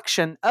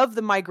reflection of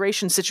the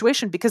migration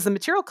situation, because the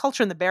material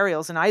culture in the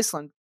burials in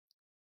Iceland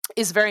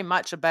is very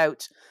much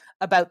about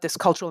this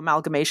cultural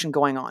amalgamation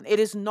going on. It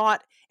is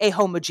not a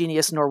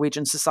homogeneous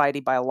Norwegian society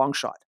by a long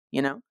shot,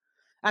 And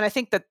I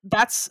think that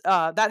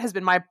that has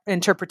been my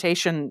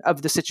interpretation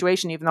of the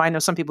situation, even though I know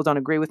some people don't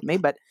agree with me,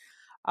 but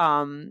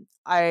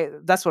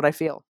that's what I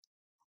feel.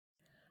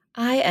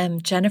 I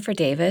am Jennifer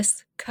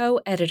Davis,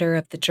 co-editor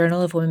of the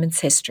Journal of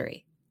Women's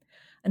History.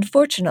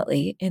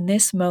 Unfortunately, in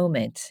this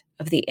moment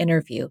of the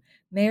interview,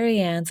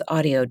 Marianne's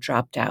audio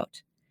dropped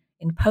out.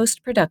 In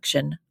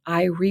post-production,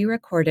 I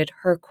re-recorded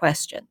her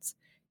questions.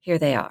 Here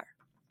they are.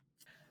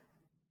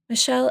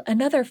 Michelle,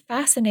 another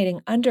fascinating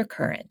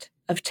undercurrent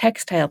of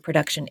textile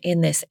production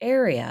in this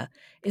area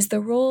is the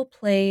role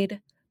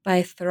played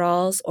by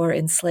thralls or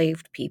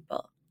enslaved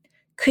people.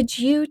 Could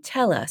you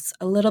tell us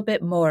a little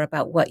bit more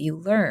about what you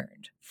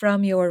learned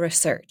from your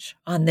research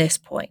on this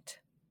point?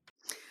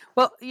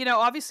 Well,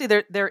 obviously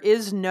there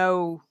is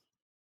no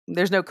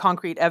there's no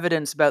concrete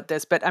evidence about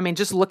this, but I mean,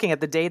 just looking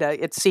at the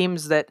data, it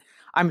seems that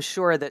I'm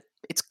sure that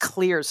it's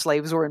clear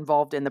slaves were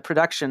involved in the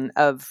production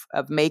of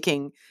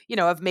making,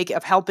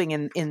 of helping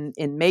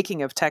in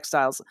making of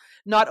textiles,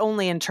 not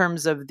only in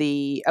terms of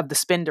the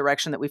spin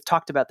direction that we've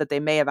talked about, that they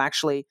may have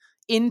actually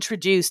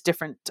introduced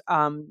different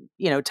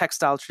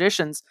textile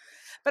traditions,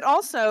 but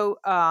also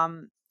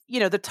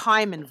the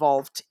time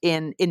involved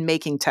in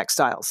making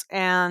textiles.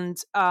 And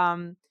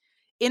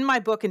in my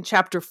book, in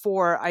chapter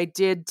 4, I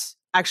did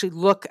actually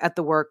look at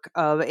the work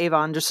of Eva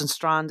Andersen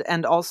Strand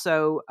and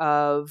also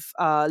of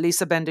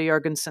Lisa Bender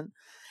Jorgensen,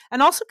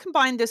 and also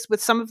combined this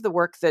with some of the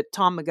work that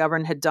Tom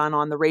McGovern had done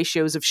on the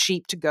ratios of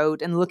sheep to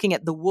goat and looking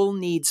at the wool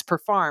needs per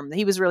farm.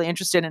 He was really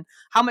interested in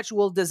how much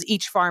wool does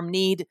each farm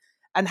need,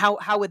 and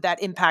how would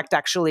that impact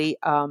actually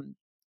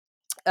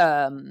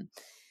breeding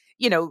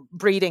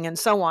and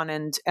so on,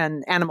 and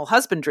animal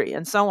husbandry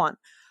and so on.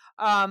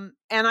 And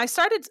I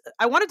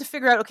wanted to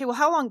figure out, okay, well,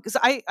 how long, because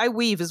I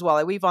weave as well.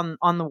 I weave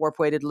on the warp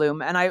weighted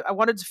loom. And I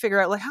wanted to figure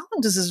out, like, how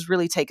long does this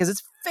really take? Because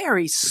it's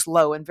very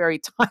slow and very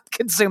time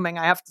consuming,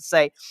 I have to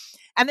say.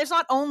 And there's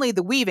not only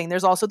the weaving,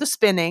 there's also the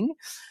spinning.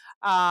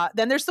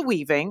 Then there's the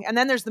weaving, and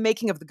then there's the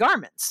making of the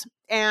garments.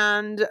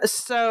 And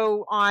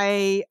so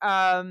I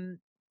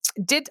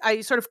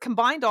sort of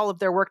combined all of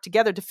their work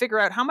together to figure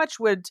out how much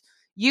would,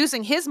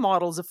 using his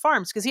models of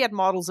farms, because he had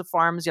models of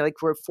farms, like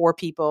for 4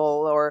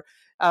 people or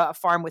a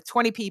farm with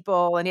 20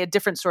 people, and he had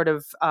different sort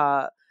of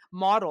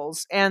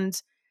models.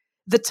 And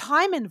the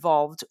time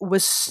involved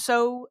was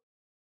so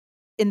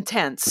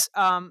intense.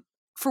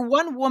 For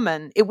one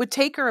woman, it would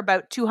take her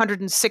about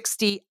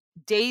 260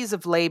 days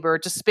of labor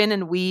to spin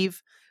and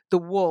weave the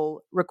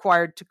wool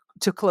required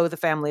to clothe a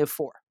family of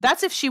 4.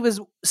 That's if she was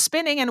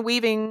spinning and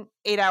weaving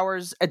 8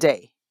 hours a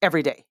day,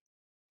 every day.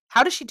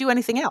 How does she do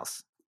anything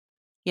else?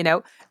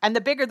 And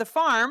the bigger the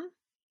farm,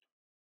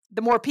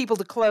 the more people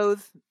to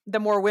clothe, the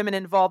more women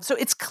involved. So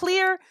it's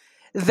clear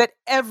that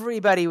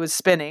everybody was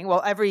spinning.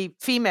 Well, every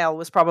female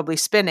was probably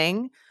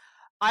spinning.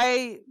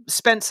 I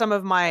spent some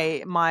of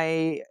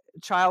my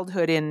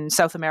childhood in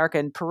South America,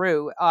 in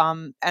Peru.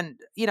 And, I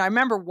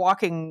remember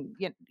walking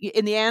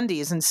in the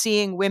Andes and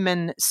seeing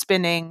women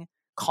spinning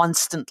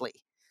constantly.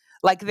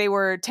 Like they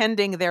were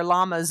tending their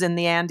llamas in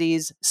the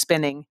Andes,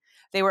 spinning.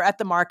 They were at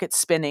the market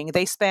spinning.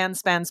 They span,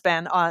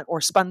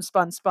 or spun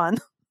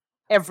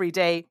every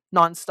day,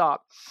 nonstop.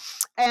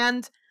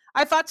 And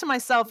I thought to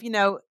myself,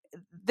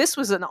 this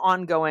was an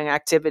ongoing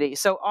activity.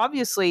 So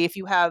obviously, if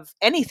you have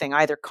anything,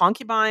 either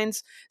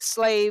concubines,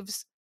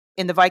 slaves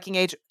in the Viking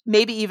Age,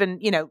 maybe even,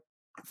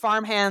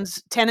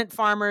 farmhands, tenant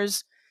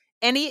farmers,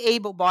 any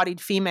able-bodied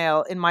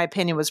female, in my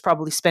opinion, was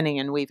probably spinning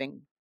and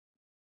weaving.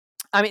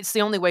 I mean, it's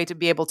the only way to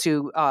be able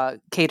to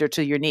cater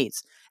to your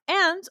needs.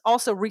 And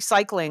also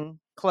recycling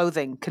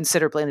clothing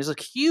considerably. And there's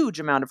a huge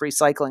amount of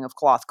recycling of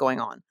cloth going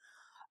on,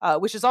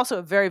 which is also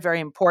a very, very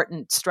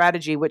important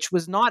strategy, which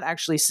was not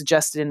actually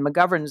suggested in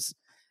McGovern's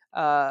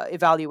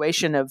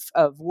evaluation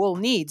of wool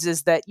needs,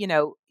 is that,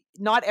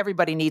 not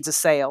everybody needs a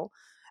sail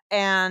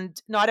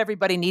and not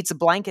everybody needs a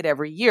blanket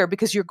every year,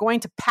 because you're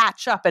going to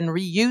patch up and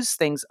reuse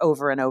things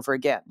over and over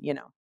again,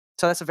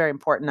 So that's a very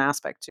important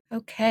aspect too.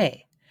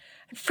 Okay.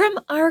 From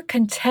our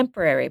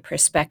contemporary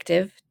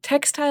perspective,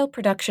 textile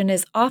production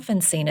is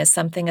often seen as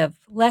something of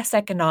less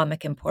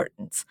economic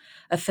importance,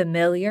 a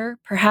familiar,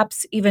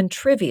 perhaps even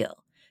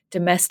trivial,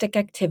 domestic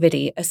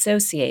activity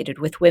associated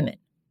with women.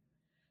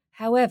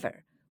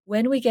 However,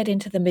 when we get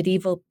into the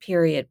medieval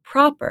period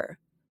proper,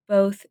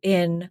 both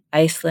in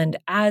Iceland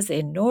as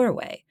in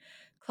Norway,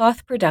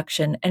 cloth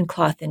production and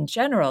cloth in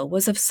general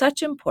was of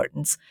such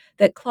importance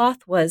that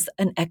cloth was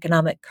an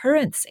economic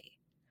currency.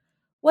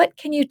 What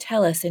can you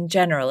tell us in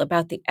general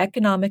about the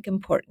economic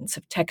importance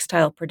of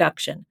textile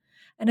production,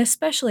 and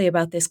especially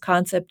about this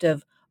concept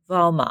of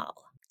Valmal?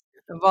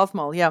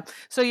 Valthmal, yeah.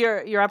 So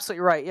you're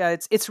absolutely right. Yeah,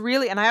 it's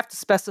really, and I have to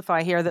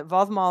specify here that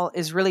Valthmal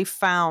is really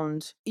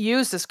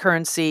used as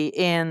currency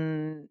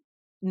in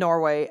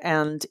Norway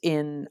and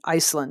in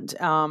Iceland.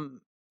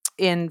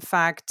 In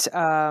fact,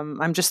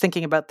 I'm just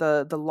thinking about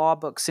the law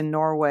books in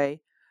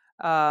Norway.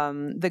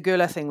 The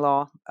Gulathing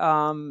law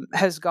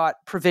has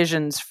got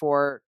provisions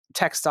for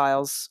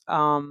textiles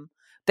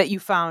that you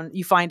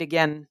find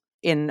again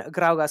in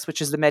Graugas,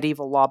 which is the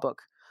medieval law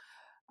book,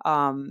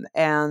 that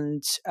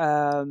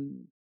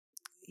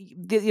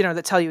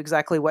tell you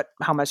exactly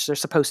how much they're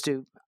supposed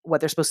to,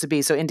 what they're supposed to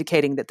be. So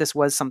indicating that this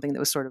was something that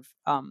was sort of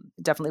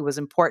definitely was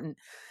important.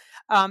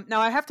 Now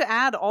I have to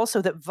add also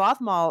that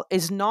Vatmal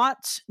is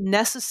not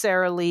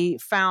necessarily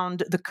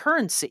found, the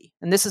currency,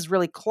 and this is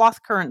really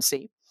cloth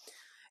currency,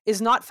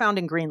 is not found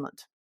in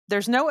Greenland.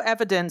 There's no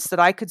evidence that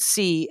I could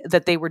see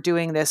that they were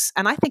doing this.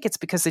 And I think it's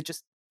because they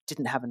just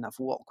didn't have enough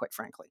wool, quite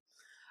frankly.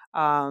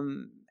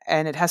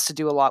 And it has to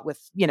do a lot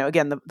with,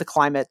 again, the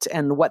climate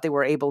and what they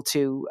were able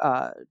to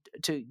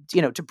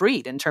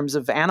breed in terms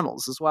of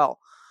animals as well.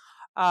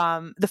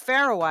 The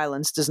Faroe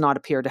Islands does not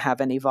appear to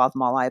have any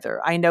Vatmal either.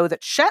 I know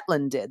that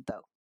Shetland did,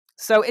 though.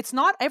 So it's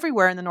not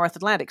everywhere in the North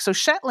Atlantic. So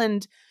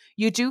Shetland,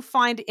 You do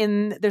find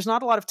there's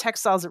not a lot of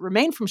textiles that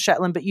remain from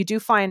Shetland, but you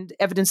do find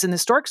evidence in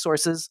historic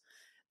sources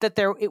that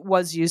it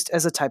was used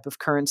as a type of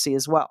currency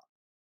as well.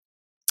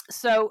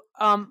 So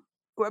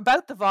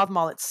about the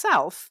Vodmal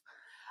itself,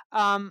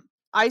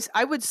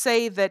 I would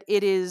say that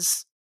it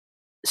is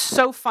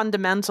so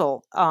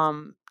fundamental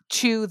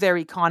to their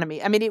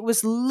economy. I mean, it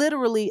was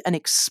literally an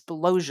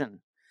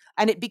explosion.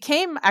 And it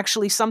became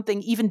actually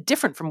something even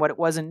different from what it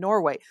was in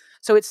Norway.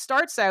 So it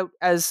starts out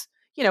as,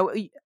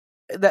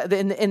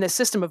 in the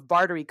system of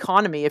barter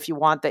economy, if you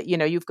want, that,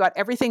 you've got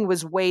everything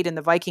was weighed in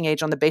the Viking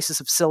Age on the basis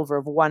of silver,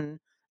 of 1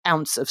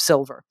 ounce of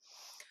silver.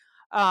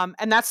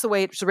 And that's the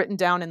way it's written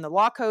down in the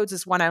law codes,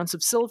 is 1 ounce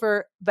of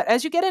silver. But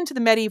as you get into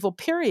the medieval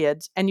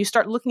period and you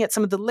start looking at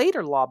some of the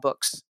later law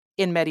books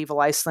in medieval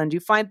Iceland, you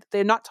find that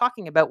they're not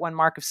talking about 1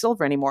 mark of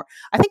silver anymore.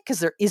 I think because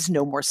there is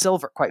no more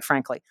silver, quite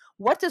frankly.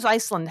 What does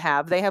Iceland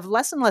have? They have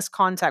less and less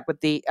contact with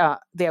the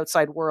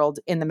outside world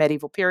in the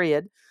medieval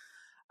period.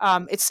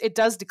 It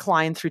does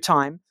decline through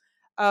time.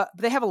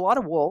 They have a lot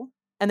of wool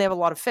and they have a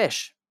lot of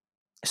fish.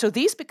 So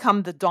these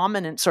become the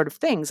dominant sort of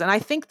things. And I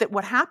think that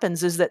what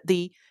happens is that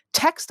the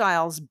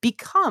textiles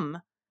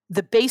become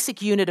the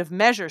basic unit of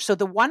measure. So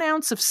the 1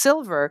 ounce of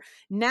silver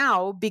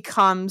now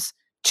becomes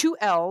 2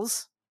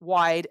 ells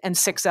wide and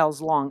 6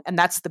 ells long. And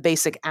that's the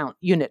basic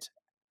unit.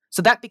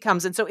 So that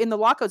becomes, and so in the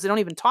law codes, they don't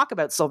even talk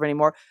about silver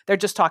anymore. They're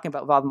just talking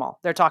about Vodmal.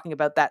 They're talking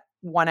about that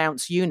 1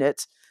 ounce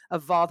unit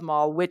of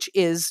Vodmal, which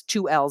is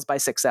 2 ells by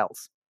 6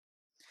 ells.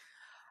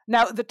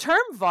 Now, the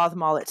term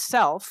Vodmal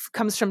itself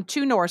comes from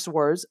 2 Norse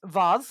words,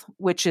 vað,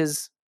 which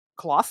is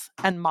cloth,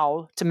 and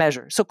mal, to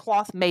measure. So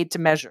cloth made to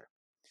measure.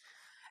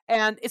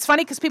 And it's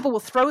funny because people will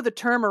throw the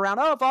term around,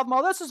 oh,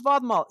 Vodmal, this is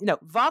Vodmal.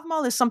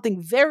 Vodmal is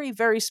something very,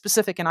 very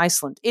specific in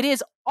Iceland. It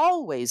is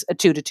always a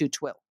 2 to 2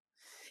 twill.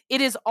 It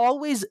is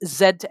always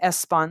Z to S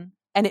span,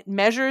 and it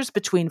measures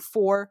between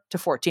 4 to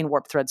 14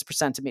 warp threads per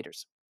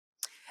centimeters.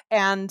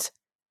 And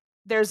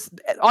there's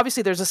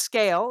a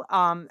scale,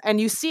 and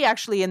you see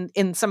actually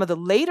in some of the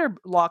later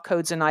law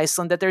codes in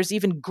Iceland that there's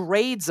even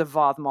grades of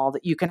Vodmal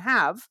that you can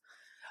have.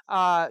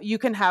 You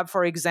can have,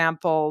 for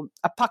example,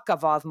 a pakka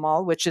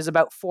Vodmal, which is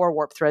about 4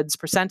 warp threads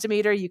per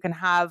centimeter. You can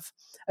have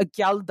a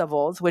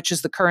gjaldavoð, which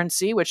is the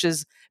currency, which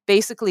is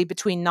basically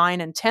between 9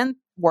 and 10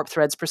 warp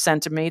threads per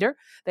centimeter.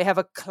 They have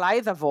a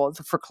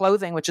klæðavoð for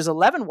clothing, which is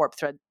 11 warp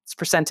threads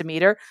per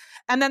centimeter.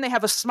 And then they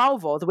have a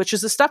smávoð, which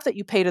is the stuff that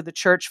you pay to the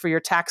church for your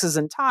taxes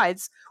and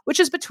tithes, which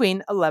is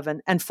between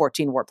 11 and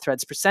 14 warp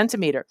threads per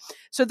centimeter.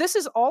 So this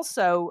is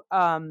also,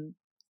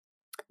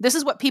 this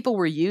is what people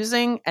were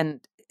using.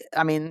 And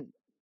I mean,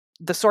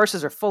 the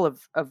sources are full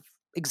of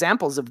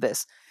examples of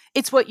this.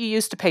 It's what you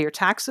use to pay your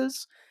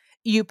taxes.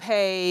 You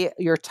pay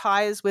your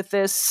tithes with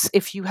this.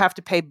 If you have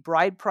to pay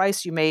bride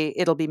price,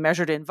 it'll be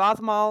measured in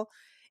Vodmal.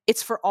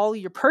 It's for all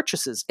your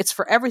purchases. It's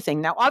for everything.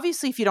 Now,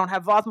 obviously, if you don't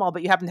have Vodmal,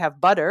 but you happen to have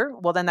butter,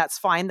 well, then that's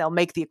fine. They'll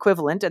make the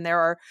equivalent. And there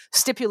are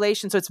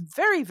stipulations. So it's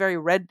very, very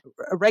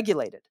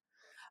regulated.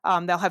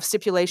 They'll have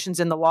stipulations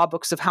in the law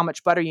books of how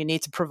much butter you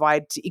need to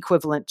provide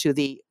equivalent to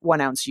the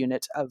 1 ounce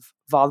unit of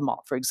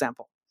Vodmal, for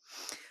example.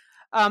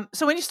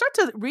 So when you start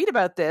to read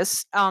about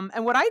this,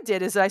 and what I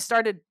did is I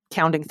started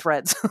counting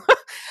threads,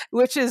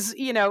 which is,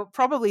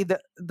 probably the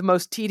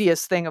most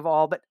tedious thing of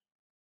all, but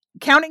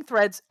counting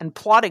threads and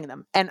plotting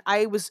them. And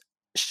I was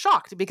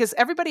shocked because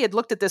everybody had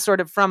looked at this sort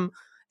of from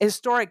a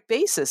historic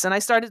basis. And I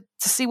started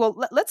to see, well,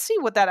 let's see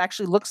what that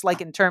actually looks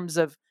like in terms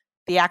of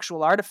the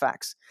actual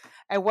artifacts.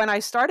 And when I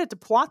started to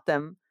plot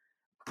them,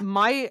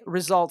 my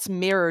results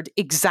mirrored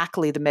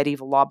exactly the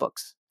medieval law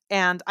books.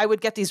 And I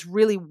would get these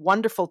really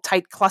wonderful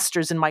tight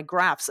clusters in my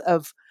graphs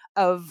of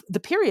the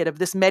period, of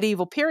this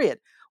medieval period.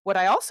 What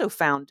I also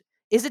found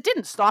is it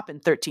didn't stop in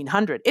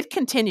 1300. It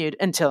continued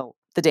until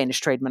the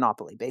Danish trade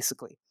monopoly,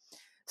 basically.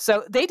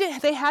 So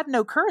they had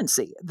no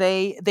currency.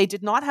 They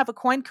did not have a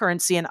coin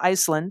currency in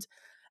Iceland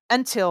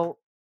until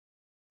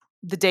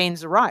the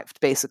Danes arrived,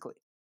 basically.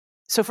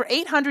 So for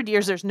 800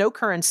 years, there's no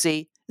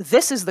currency.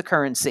 This is the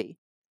currency.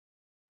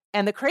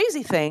 And the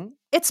crazy thing,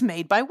 it's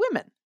made by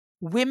women.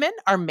 Women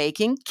are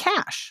making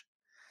cash.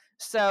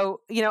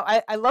 So,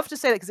 I love to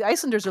say that because the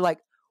Icelanders are like,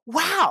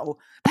 wow,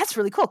 that's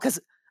really cool. Because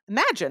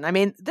imagine, I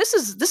mean, this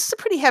is a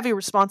pretty heavy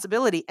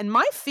responsibility. And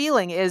my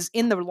feeling is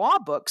in the law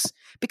books,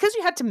 because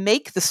you had to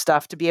make the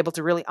stuff to be able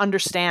to really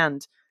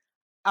understand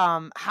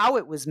how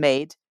it was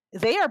made,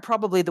 they are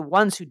probably the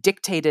ones who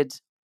dictated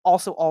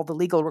also all the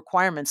legal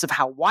requirements of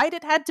how wide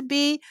it had to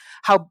be,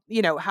 how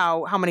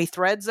many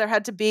threads there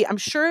had to be. I'm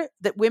sure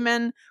that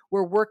women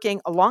were working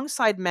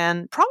alongside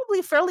men,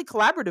 probably fairly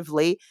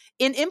collaboratively,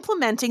 in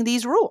implementing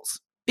these rules,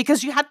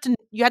 because you had to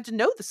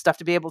know the stuff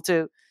to be able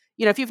to,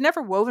 if you've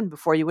never woven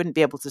before, you wouldn't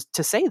be able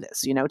to say this,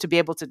 to be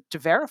able to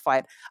verify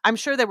it. I'm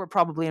sure they were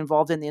probably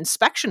involved in the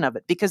inspection of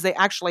it, because they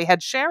actually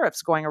had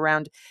sheriffs going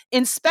around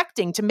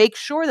inspecting to make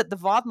sure that the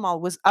Vodmal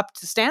was up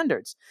to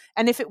standards.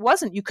 And if it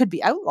wasn't, you could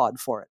be outlawed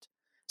for it.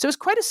 So it's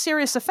quite a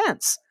serious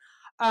offense.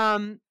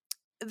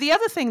 The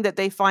other thing that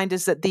they find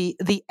is that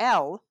the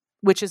ell,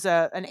 which is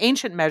an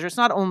ancient measure, it's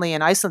not only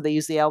in Iceland they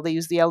use the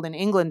ell in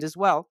England as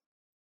well.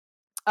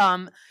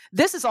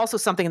 This is also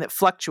something that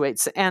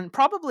fluctuates, and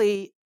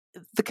probably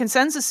the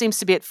consensus seems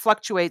to be it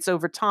fluctuates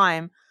over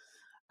time.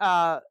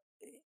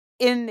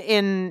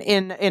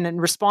 In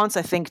response,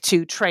 I think,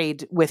 to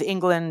trade with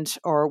England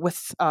or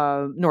with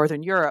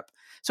Northern Europe.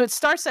 So it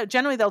starts out,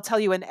 generally they'll tell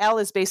you an L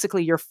is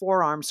basically your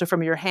forearm, so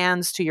from your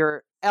hands to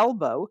your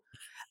elbow,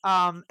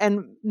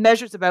 and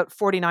measures about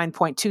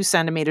 49.2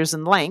 centimeters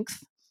in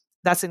length.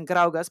 That's in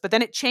Graugas. But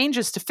then it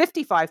changes to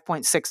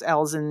 55.6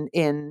 Ls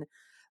in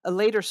a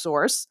later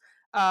source.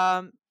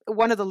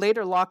 One of the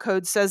later law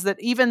codes says that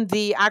even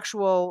the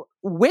actual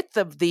width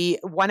of the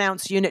 1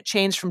 ounce unit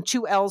changed from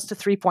 2 Ls to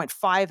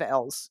 3.5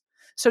 Ls.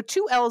 So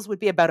 2 Ls would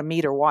be about a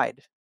meter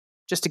wide,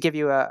 just to give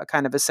you a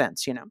kind of a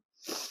sense,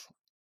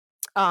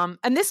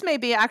 And this may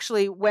be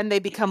actually when they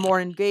become more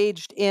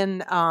engaged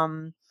in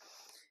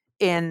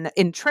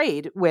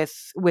trade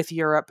with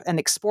Europe and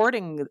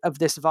exporting of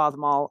this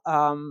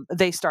Vodmal,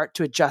 they start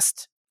to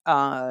adjust,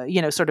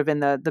 sort of in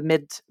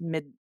the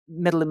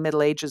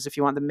Middle Ages, if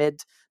you want, the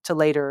mid to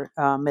later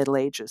Middle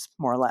Ages,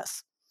 more or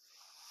less.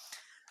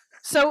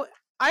 So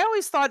I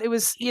always thought it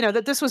was,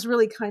 that this was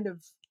really kind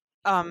of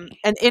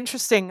an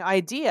interesting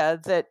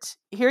idea, that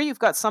here you've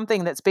got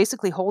something that's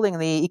basically holding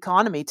the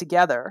economy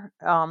together,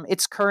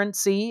 its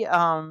currency,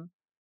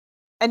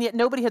 and yet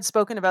nobody had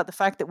spoken about the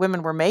fact that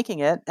women were making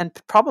it and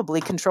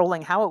probably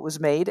controlling how it was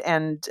made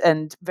and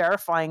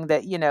verifying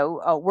that,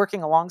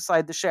 working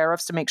alongside the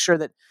sheriffs to make sure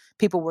that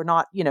people were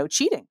not,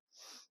 cheating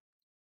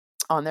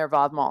on their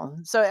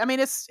Vodmal. So, I mean,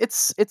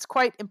 it's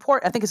quite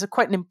important. I think it's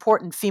quite an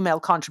important female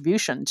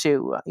contribution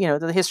to,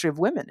 the history of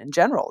women in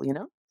general,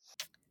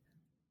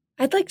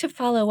 I'd like to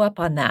follow up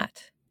on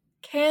that.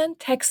 Can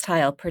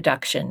textile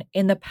production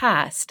in the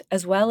past,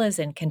 as well as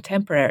in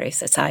contemporary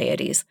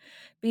societies,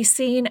 be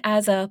seen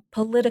as a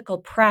political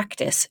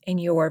practice in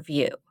your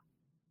view?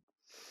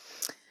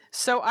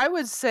 So I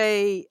would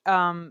say,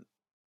 I'm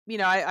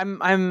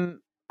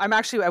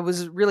actually, I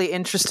was really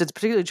interested,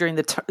 particularly during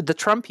the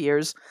Trump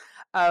years,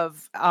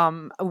 of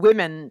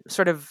women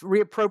sort of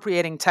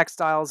reappropriating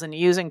textiles and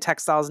using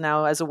textiles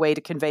now as a way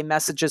to convey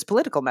messages,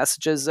 political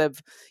messages of,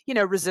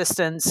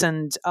 resistance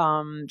and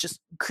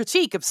just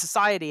critique of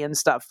society and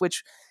stuff,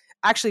 which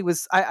actually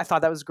was, I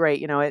thought that was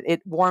great.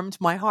 It warmed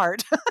my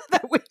heart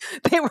that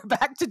they were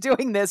back to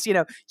doing this,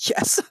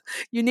 yes,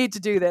 you need to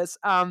do this.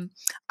 I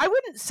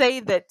wouldn't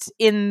say that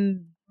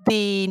in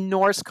the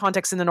Norse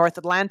context in the North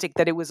Atlantic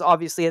that it was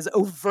obviously as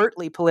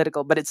overtly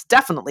political, but it's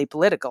definitely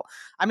political.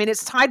 I mean,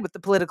 it's tied with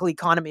the political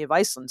economy of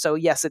Iceland. So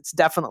yes, it's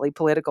definitely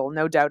political,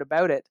 no doubt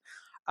about it.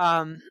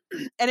 And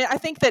I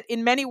think that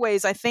in many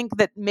ways, I think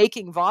that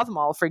making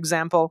Vodmal, for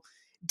example,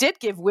 did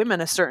give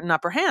women a certain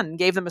upper hand and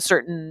gave them a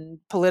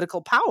certain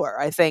political power.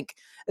 I think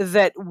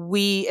that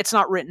it's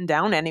not written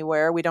down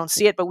anywhere. We don't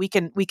see it, but we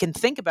can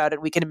think about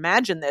it. We can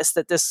imagine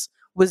that this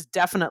was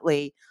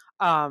definitely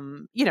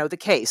the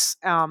case.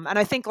 And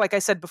I think, like I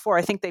said before,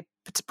 I think they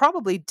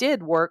probably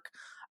did work,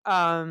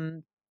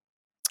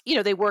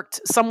 they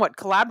worked somewhat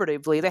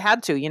collaboratively. They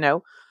had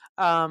to,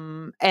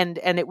 and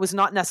it was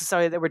not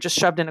necessarily they were just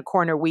shoved in a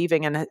corner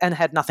weaving and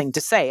had nothing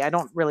to say. I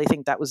don't really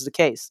think that was the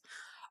case.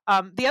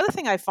 The other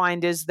thing I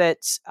find is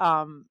that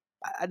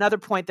another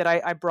point that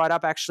I brought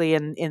up actually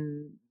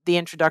in the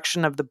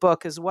introduction of the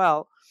book as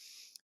well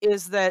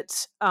is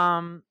that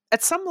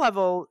at some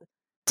level,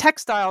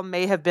 textile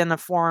may have been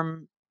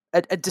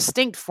a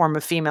distinct form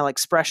of female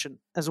expression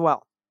as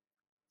well.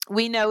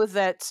 We know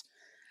that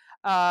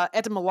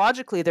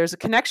etymologically there's a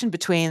connection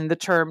between the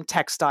term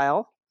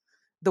textile,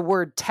 the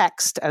word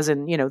text, as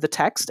in, the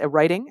text, a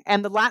writing,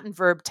 and the Latin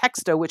verb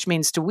texto, which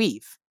means to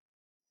weave.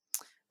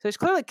 So there's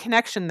clearly a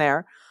connection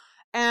there.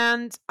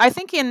 And I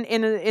think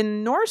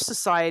in Norse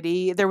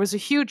society, there was a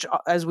huge,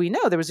 as we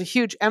know, there was a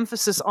huge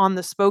emphasis on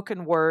the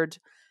spoken word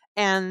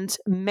and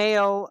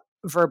male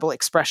verbal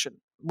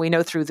expression. We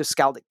know through the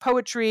skaldic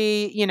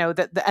poetry,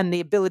 and the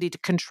ability to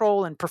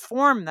control and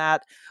perform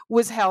that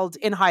was held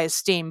in high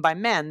esteem by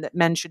men, that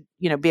men should,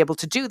 be able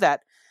to do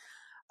that.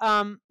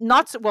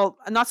 Not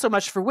so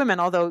much for women,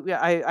 although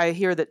I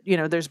hear that,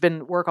 there's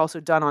been work also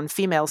done on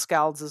female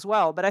skalds as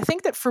well. But I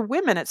think that for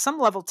women, at some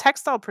level,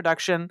 textile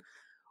production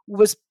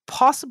was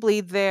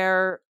possibly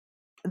their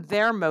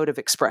mode of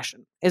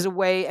expression, is a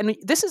way. And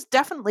this is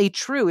definitely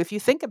true if you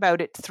think about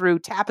it through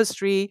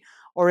tapestry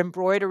or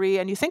embroidery.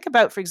 And you think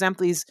about, for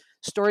example, these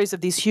stories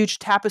of these huge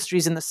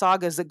tapestries in the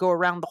sagas that go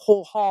around the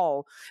whole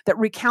hall that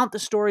recount the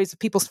stories of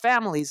people's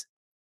families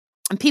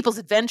and people's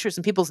adventures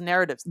and people's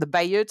narratives. The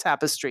Bayeux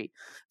tapestry,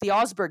 the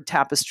Osberg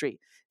tapestry.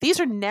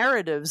 These are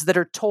narratives that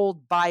are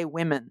told by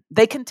women.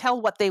 They can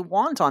tell what they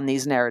want on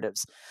these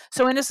narratives.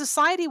 So in a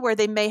society where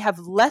they may have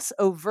a less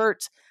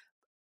overt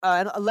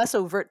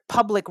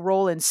public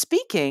role in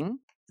speaking,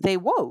 they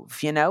wove,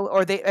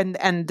 or they,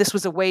 and this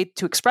was a way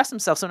to express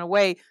themselves. So in a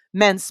way,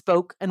 men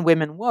spoke and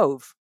women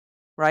wove,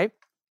 right?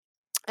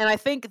 And I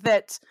think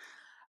that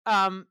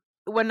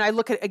when I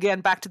look at,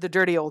 again, back to the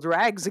dirty old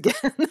rags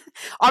again,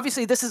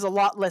 obviously this is a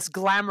lot less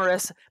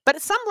glamorous, but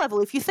at some level,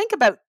 if you think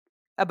about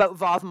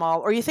Vodmal,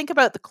 or you think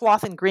about the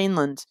cloth in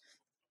Greenland,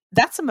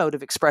 that's a mode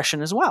of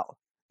expression as well.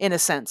 in a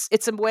sense.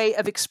 It's a way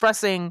of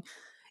expressing,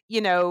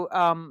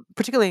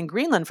 particularly in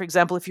Greenland, for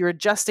example, if you're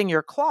adjusting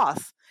your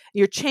cloth,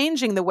 you're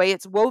changing the way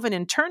it's woven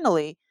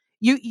internally.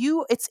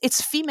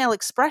 It's female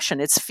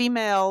expression. It's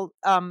female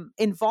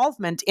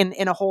involvement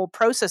in a whole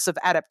process of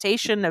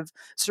adaptation, of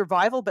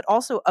survival, but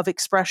also of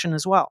expression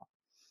as well.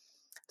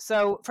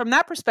 So from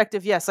that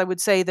perspective, yes, I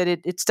would say that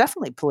it's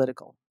definitely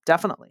political.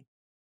 Definitely.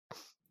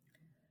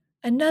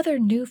 Another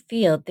new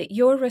field that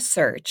your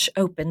research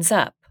opens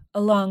up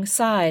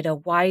alongside a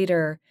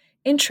wider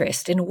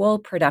interest in wool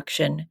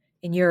production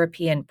in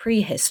European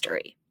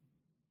prehistory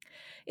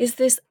is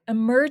this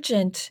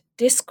emergent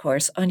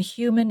discourse on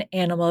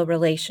human-animal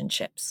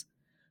relationships.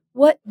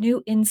 What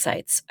new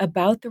insights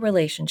about the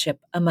relationship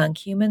among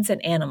humans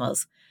and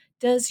animals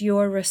does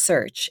your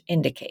research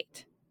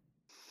indicate?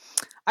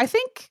 I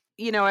think,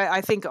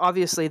 I think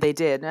obviously they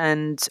did.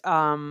 And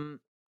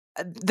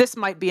this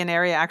might be an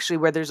area actually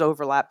where there's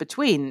overlap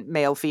between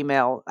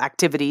male-female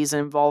activities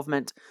and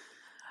involvement.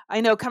 I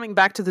know, coming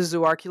back to the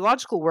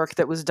zooarchaeological work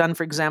that was done,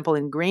 for example,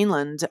 in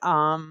Greenland,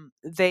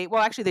 they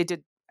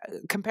did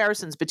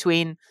comparisons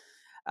between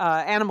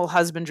animal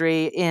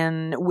husbandry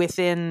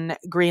within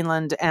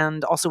Greenland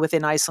and also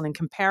within Iceland, and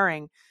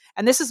comparing.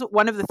 And this is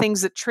one of the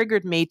things that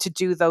triggered me to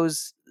do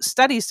those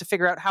studies, to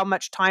figure out how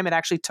much time it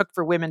actually took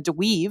for women to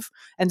weave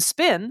and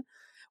spin,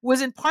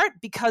 was in part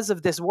because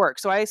of this work.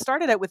 So I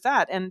started out with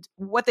that. And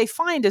what they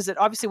find is that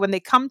obviously when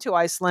they come to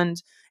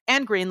Iceland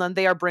and Greenland,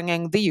 they are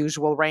bringing the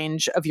usual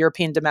range of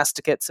European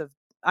domesticates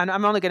and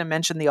I'm only going to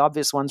mention the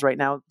obvious ones right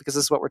now because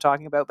this is what we're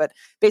talking about, but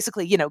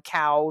basically,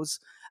 cows,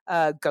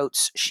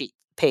 goats, sheep,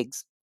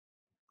 pigs,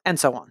 and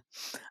so on.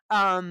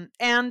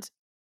 And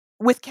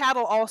with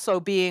cattle also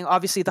being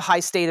obviously the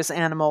high status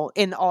animal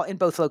in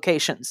both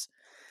locations.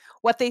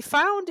 What they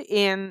found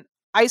in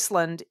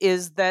Iceland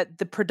is that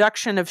the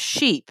production of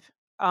sheep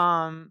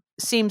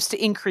seems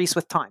to increase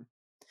with time,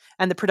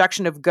 and the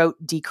production of goat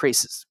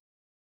decreases.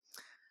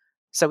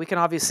 So we can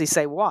obviously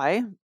say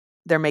why.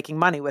 They're making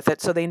money with it,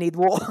 so they need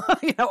wool.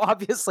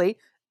 Obviously,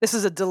 this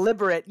is a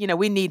deliberate,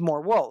 we need more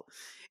wool.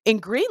 In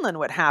Greenland,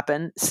 what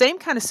happened, same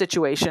kind of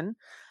situation,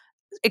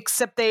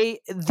 except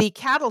the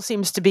cattle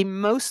seems to be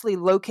mostly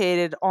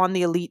located on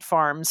the elite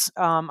farms.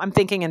 I'm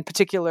thinking in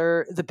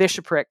particular the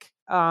bishopric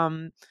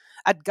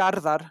at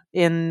Gardar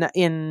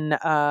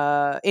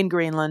in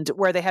Greenland,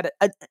 where they had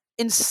an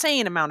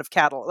insane amount of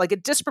cattle, like a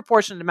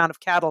disproportionate amount of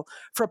cattle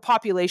for a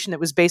population that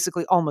was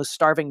basically almost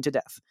starving to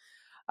death,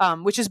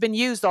 which has been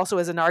used also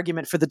as an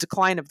argument for the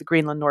decline of the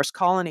Greenland Norse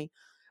colony.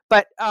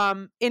 But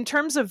in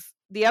terms of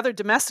the other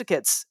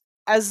domesticates,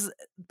 as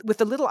with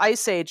the Little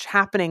Ice Age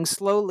happening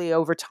slowly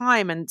over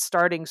time and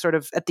starting sort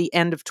of at the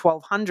end of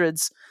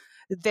 1200s,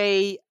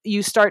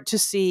 you start to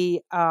see,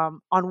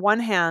 on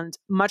one hand,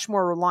 much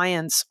more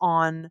reliance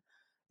on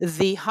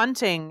the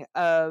hunting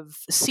of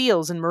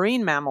seals and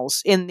marine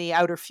mammals in the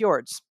outer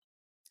fjords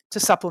to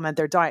supplement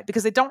their diet,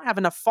 because they don't have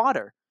enough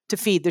fodder to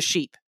feed the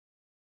sheep.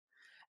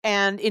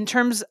 And in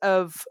terms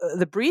of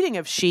the breeding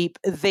of sheep,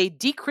 they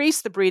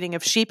decrease the breeding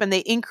of sheep and they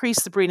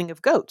increase the breeding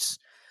of goats.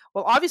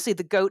 Well, obviously,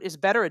 the goat is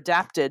better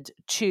adapted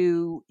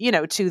to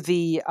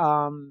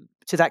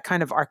that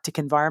kind of Arctic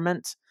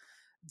environment.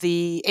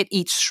 It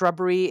eats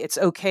shrubbery. It's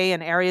okay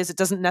in areas. It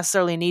doesn't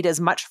necessarily need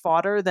as much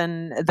fodder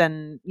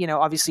than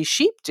obviously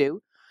sheep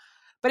do.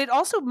 But it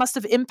also must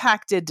have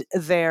impacted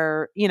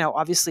their,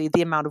 obviously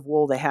the amount of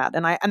wool they had.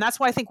 And that's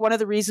why I think one of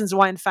the reasons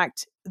why, in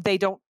fact, they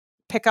don't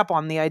pick up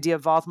on the idea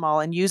of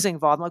vodmal and using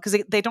vodmal, because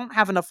they don't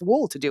have enough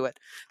wool to do it.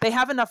 They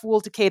have enough wool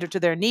to cater to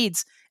their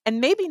needs,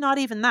 and maybe not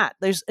even that.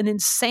 There's an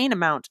insane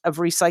amount of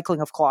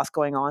recycling of cloth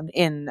going on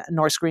in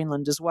North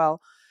Greenland as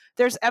well.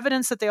 There's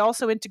evidence that they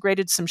also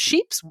integrated some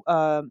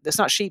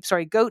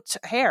goat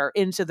hair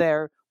into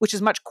their, which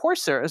is much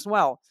coarser as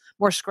well,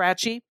 more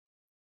scratchy.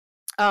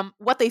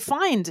 What they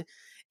find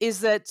is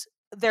that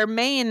their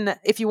main,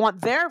 if you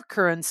want, their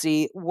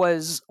currency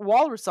was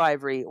walrus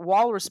ivory,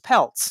 walrus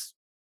pelts,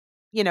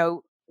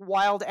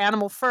 wild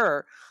animal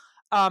fur,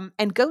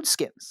 and goat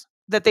skins,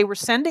 that they were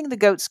sending the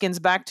goat skins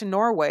back to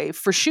Norway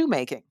for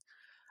shoemaking.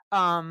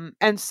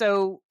 And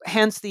so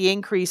hence the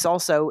increase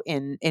also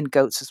in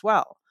goats as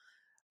well.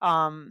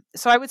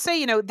 So I would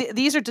say,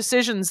 these are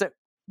decisions that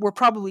were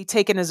probably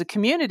taken as a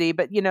community,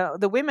 but,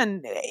 the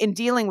women in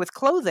dealing with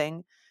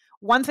clothing,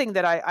 one thing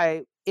that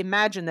I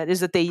imagine that is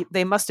that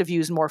they must have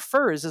used more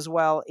furs as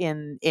well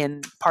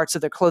in parts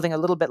of their clothing, a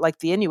little bit like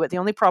the Inuit. The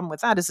only problem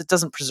with that is it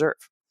doesn't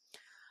preserve.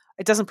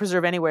 It doesn't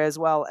preserve anywhere as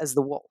well as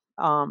the wool,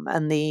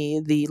 and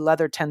the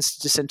leather tends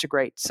to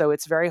disintegrate. So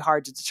it's very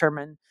hard to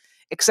determine,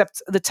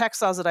 except the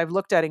textiles that I've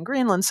looked at in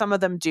Greenland, some of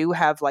them do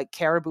have like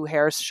caribou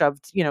hair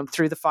shoved,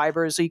 through the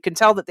fibers. So you can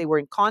tell that they were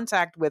in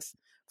contact with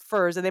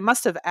furs, and they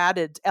must have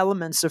added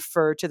elements of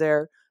fur to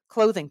their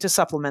clothing to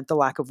supplement the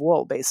lack of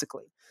wool,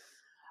 basically.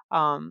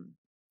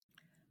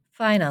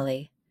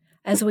 Finally,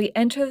 as we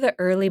enter the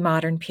early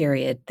modern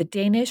period, the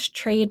Danish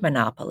trade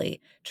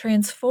monopoly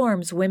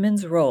transforms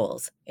women's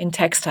roles in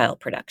textile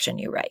production,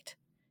 you write.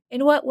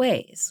 In what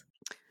ways?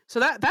 So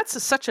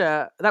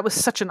that was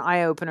such an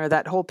eye opener,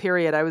 that whole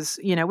period. I was,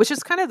 which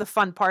is kind of the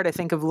fun part, I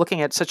think, of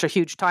looking at such a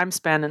huge time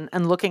span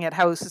and looking at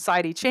how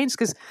society changed,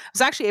 because I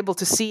was actually able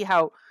to see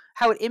how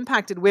it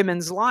impacted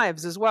women's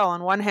lives as well.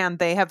 On one hand,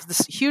 they have this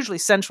hugely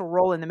central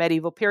role in the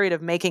medieval period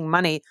of making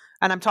money,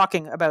 and I'm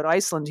talking about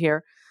Iceland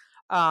here.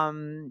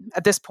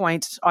 At this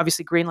point,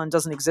 obviously, Greenland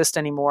doesn't exist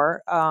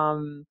anymore.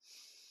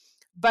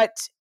 But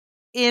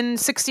in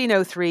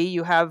 1603,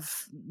 you have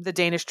the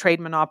Danish trade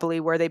monopoly,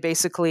 where they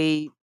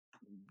basically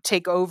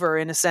take over,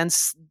 in a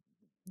sense,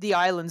 the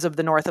islands of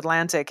the North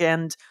Atlantic.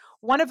 And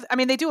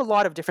they do a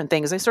lot of different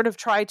things. They sort of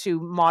try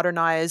to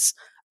modernize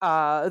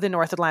the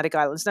North Atlantic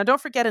islands. Now, don't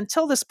forget,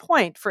 until this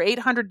point, for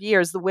 800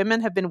 years, the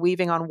women have been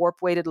weaving on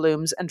warp-weighted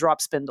looms and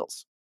drop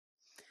spindles.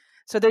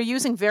 So they're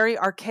using very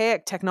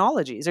archaic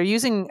technologies. They're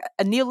using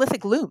a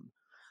Neolithic loom,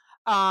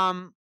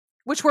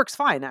 which works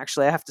fine,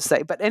 actually, I have to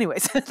say. But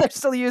anyways, they're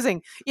still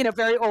using,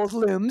 very old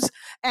looms.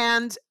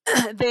 And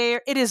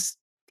it is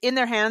in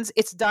their hands.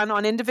 It's done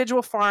on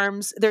individual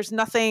farms. There's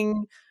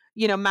nothing,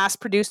 mass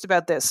produced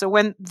about this. So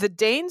when the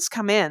Danes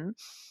come in,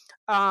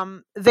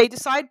 they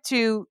decide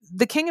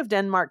the King of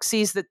Denmark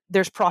sees that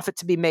there's profit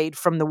to be made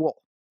from the wool.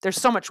 There's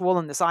so much wool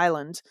in this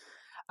island.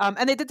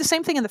 And they did the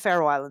same thing in the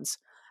Faroe Islands,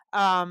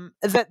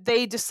 that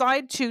they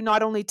decide to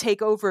not only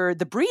take over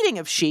the breeding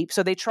of sheep,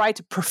 so they try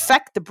to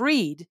perfect the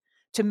breed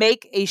to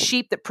make a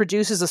sheep that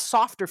produces a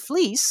softer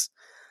fleece,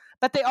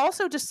 but they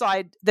also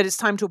decide that it's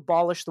time to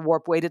abolish the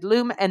warp-weighted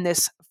loom, and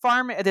this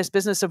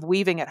business of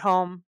weaving at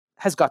home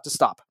has got to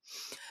stop.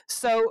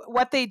 So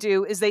what they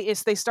do is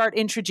they start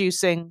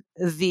introducing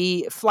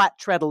the flat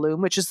treadle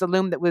loom, which is the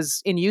loom that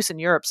was in use in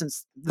Europe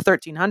since the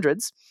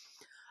 1300s,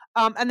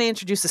 and they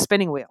introduce the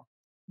spinning wheel.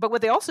 But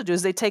what they also do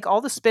is they take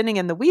all the spinning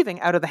and the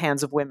weaving out of the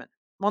hands of women.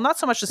 Well, not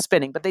so much the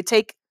spinning, but they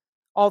take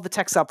all the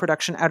textile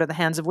production out of the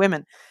hands of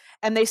women.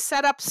 And they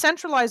set up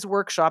centralized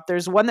workshop.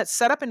 There's one that's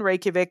set up in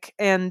Reykjavik,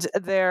 and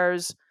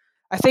there's,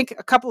 I think,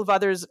 a couple of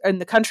others in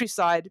the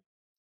countryside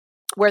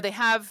where they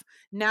have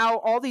now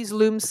all these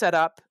looms set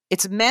up.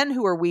 It's men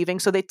who are weaving.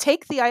 So they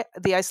take the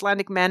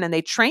Icelandic men and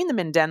they train them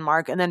in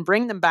Denmark and then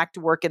bring them back to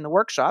work in the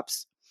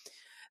workshops.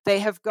 They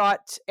have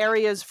got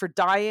areas for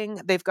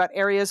dyeing. They've got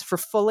areas for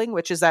fulling,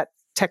 which is that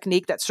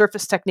technique, that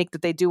surface technique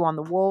that they do on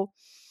the wool.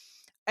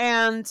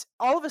 And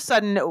all of a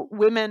sudden,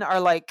 women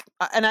are like,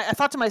 and I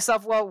thought to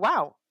myself, well,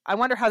 wow, I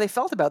wonder how they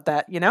felt about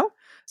that,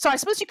 So I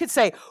suppose you could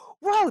say,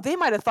 whoa, they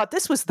might have thought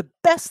this was the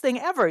best thing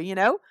ever,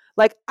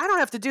 Like, I don't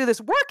have to do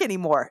this work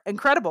anymore.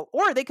 Incredible.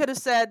 Or they could have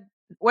said,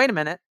 wait a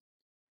minute.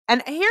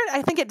 And here,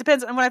 I think it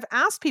depends. And when I've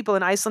asked people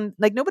in Iceland,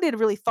 like, nobody had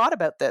really thought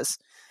about this.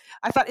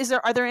 I thought,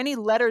 are there any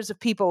letters of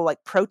people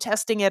like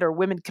protesting it, or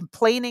women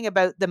complaining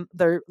about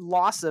their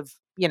loss of,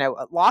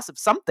 loss of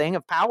something,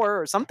 of power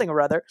or something or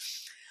other?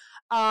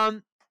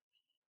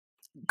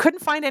 Couldn't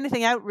find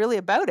anything out really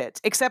about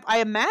it, except I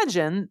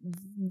imagine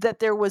that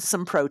there was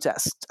some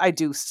protest. I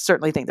do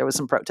certainly think there was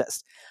some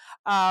protest.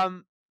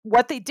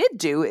 What they did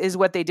do is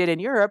what they did in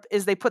Europe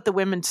is they put the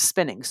women to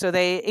spinning. So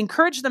they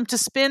encouraged them to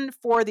spin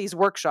for these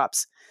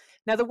workshops.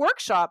 Now, the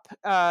workshop,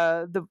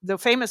 the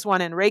famous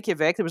one in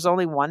Reykjavik, there was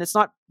only one. It's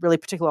not really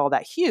particularly all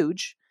that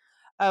huge.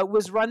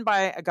 Was run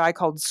by a guy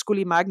called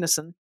Skuli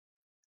Magnusson.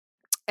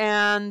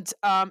 And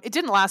it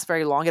didn't last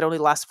very long. It only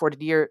lasted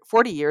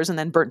 40 years and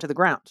then burnt to the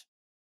ground.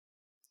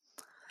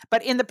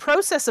 But in the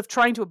process of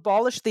trying to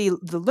abolish the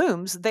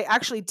looms, they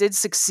actually did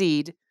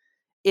succeed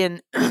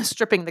in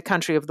stripping the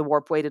country of the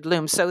warp-weighted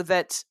loom, so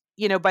that,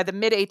 by the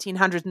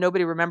mid-1800s,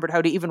 nobody remembered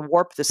how to even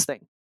warp this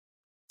thing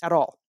at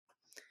all.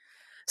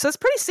 So it's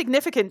pretty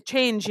significant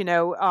change,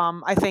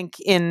 I think,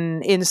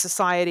 in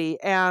society.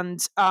 And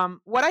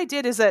what I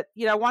did is that,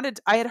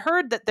 I had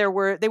heard that they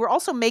were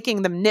also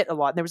making them knit a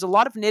lot. There was a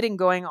lot of knitting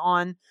going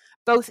on,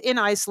 both in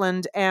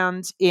Iceland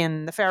and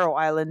in the Faroe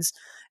Islands.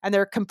 And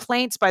there are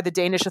complaints by the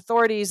Danish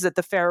authorities that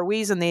the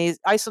Faroese and the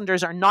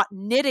Icelanders are not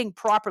knitting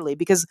properly,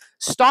 because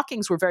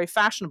stockings were very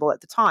fashionable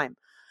at the time.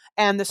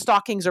 And the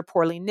stockings are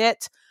poorly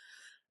knit.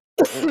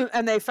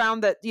 And they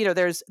found that,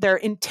 they're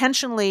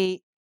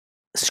intentionally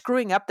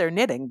screwing up their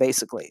knitting,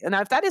 basically. And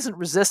if that isn't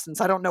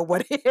resistance, I don't know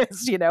what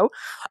is,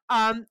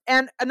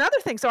 And another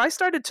thing, so I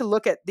started to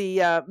look at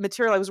the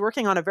material. I was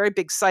working on a very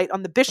big site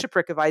on the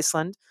bishopric of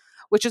Iceland,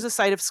 which is a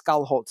site of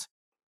Skalholt,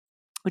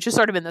 which is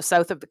sort of in the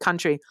south of the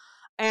country.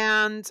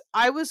 And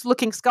I was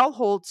looking,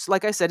 Skalholt,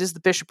 like I said, is the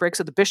bishopric.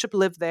 So the bishop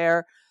lived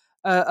there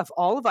of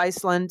all of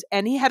Iceland,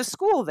 and he had a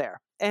school there.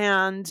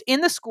 And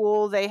in the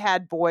school, they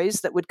had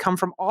boys that would come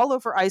from all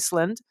over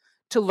Iceland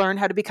to learn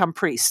how to become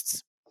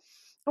priests.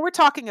 And we're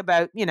talking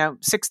about,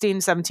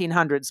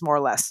 1700s, more or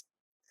less.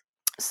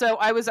 So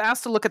I was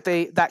asked to look at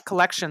that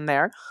collection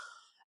there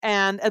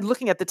and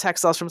looking at the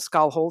textiles from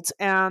Skalholt.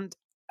 And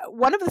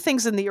one of the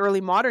things in the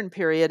early modern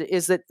period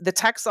is that the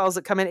textiles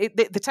that come in,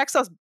 the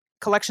textiles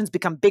collections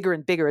become bigger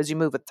and bigger as you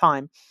move with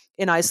time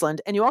in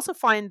Iceland. And you also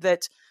find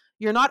that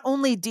you're not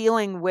only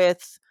dealing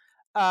with,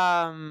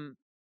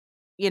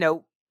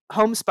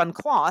 homespun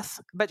cloth,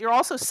 but you're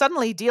also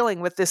suddenly dealing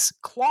with this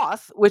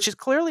cloth, which is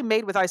clearly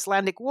made with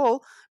Icelandic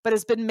wool, but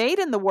has been made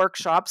in the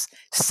workshops,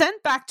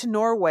 sent back to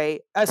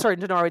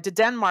to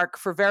Denmark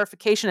for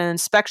verification and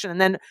inspection, and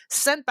then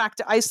sent back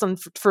to Iceland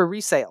for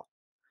resale.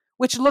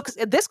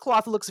 This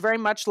cloth looks very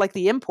much like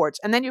the imports,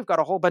 and then you've got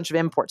a whole bunch of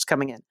imports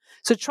coming in.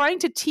 So trying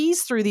to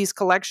tease through these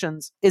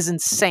collections is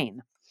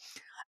insane.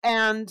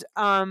 And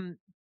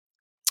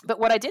but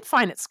what I did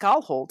find at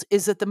Skalholt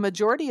is that the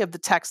majority of the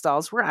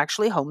textiles were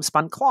actually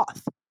homespun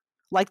cloth,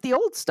 like the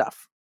old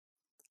stuff.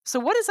 So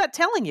what is that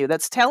telling you?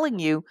 That's telling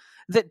you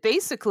that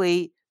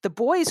basically the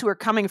boys who are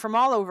coming from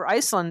all over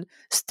Iceland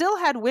still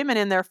had women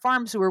in their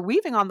farms who were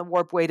weaving on the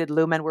warp-weighted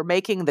loom and were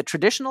making the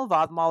traditional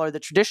vadmal, or the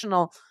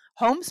traditional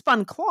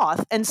homespun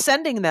cloth, and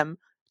sending them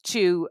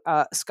to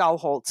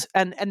Skalholt.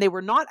 And they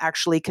were not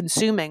actually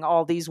consuming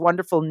all these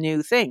wonderful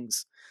new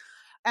things.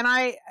 And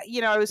I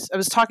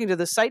was talking to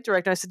the site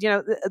director. And I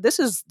said, this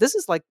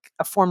is like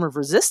a form of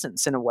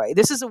resistance in a way.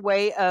 This is a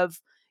way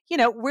of,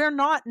 we're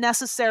not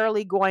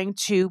necessarily going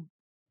to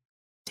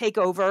take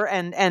over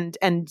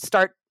and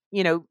start,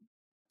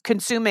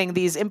 consuming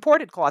these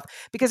imported cloth,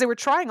 because they were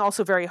trying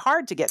also very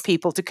hard to get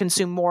people to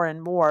consume more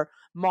and more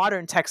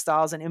modern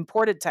textiles and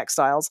imported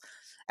textiles.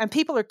 And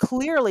people are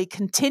clearly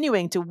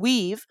continuing to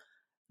weave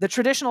the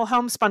traditional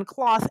homespun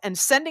cloth and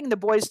sending the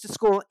boys to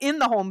school in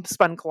the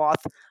homespun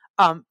cloth,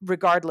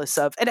 regardless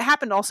of. And it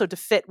happened also to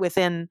fit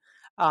within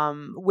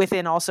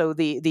also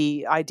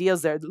the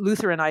ideals there,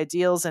 Lutheran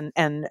ideals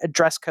and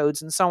dress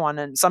codes and so on,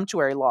 and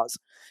sumptuary laws.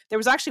 There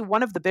was actually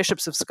one of the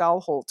bishops of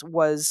Skalholt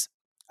was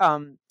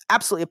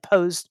absolutely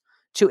opposed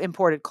to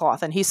imported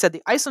cloth. And he said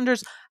the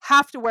Icelanders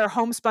have to wear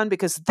homespun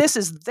because this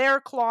is their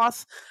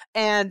cloth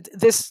and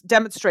this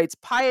demonstrates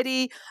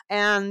piety,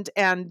 and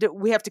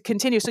we have to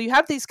continue. So you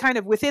have these kind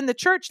of within the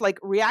church, like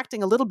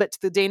reacting a little bit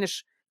to the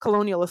Danish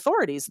colonial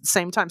authorities at the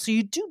same time. So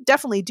you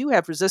definitely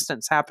have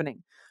resistance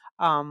happening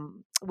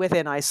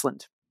within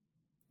Iceland.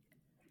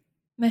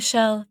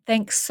 Michelle,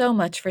 thanks so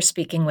much for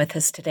speaking with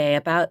us today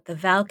about The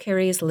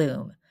Valkyrie's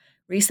Loom,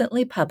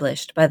 recently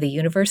published by the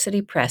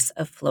University Press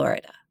of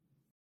Florida.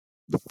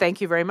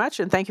 Thank you very much,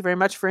 and thank you very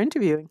much for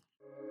interviewing.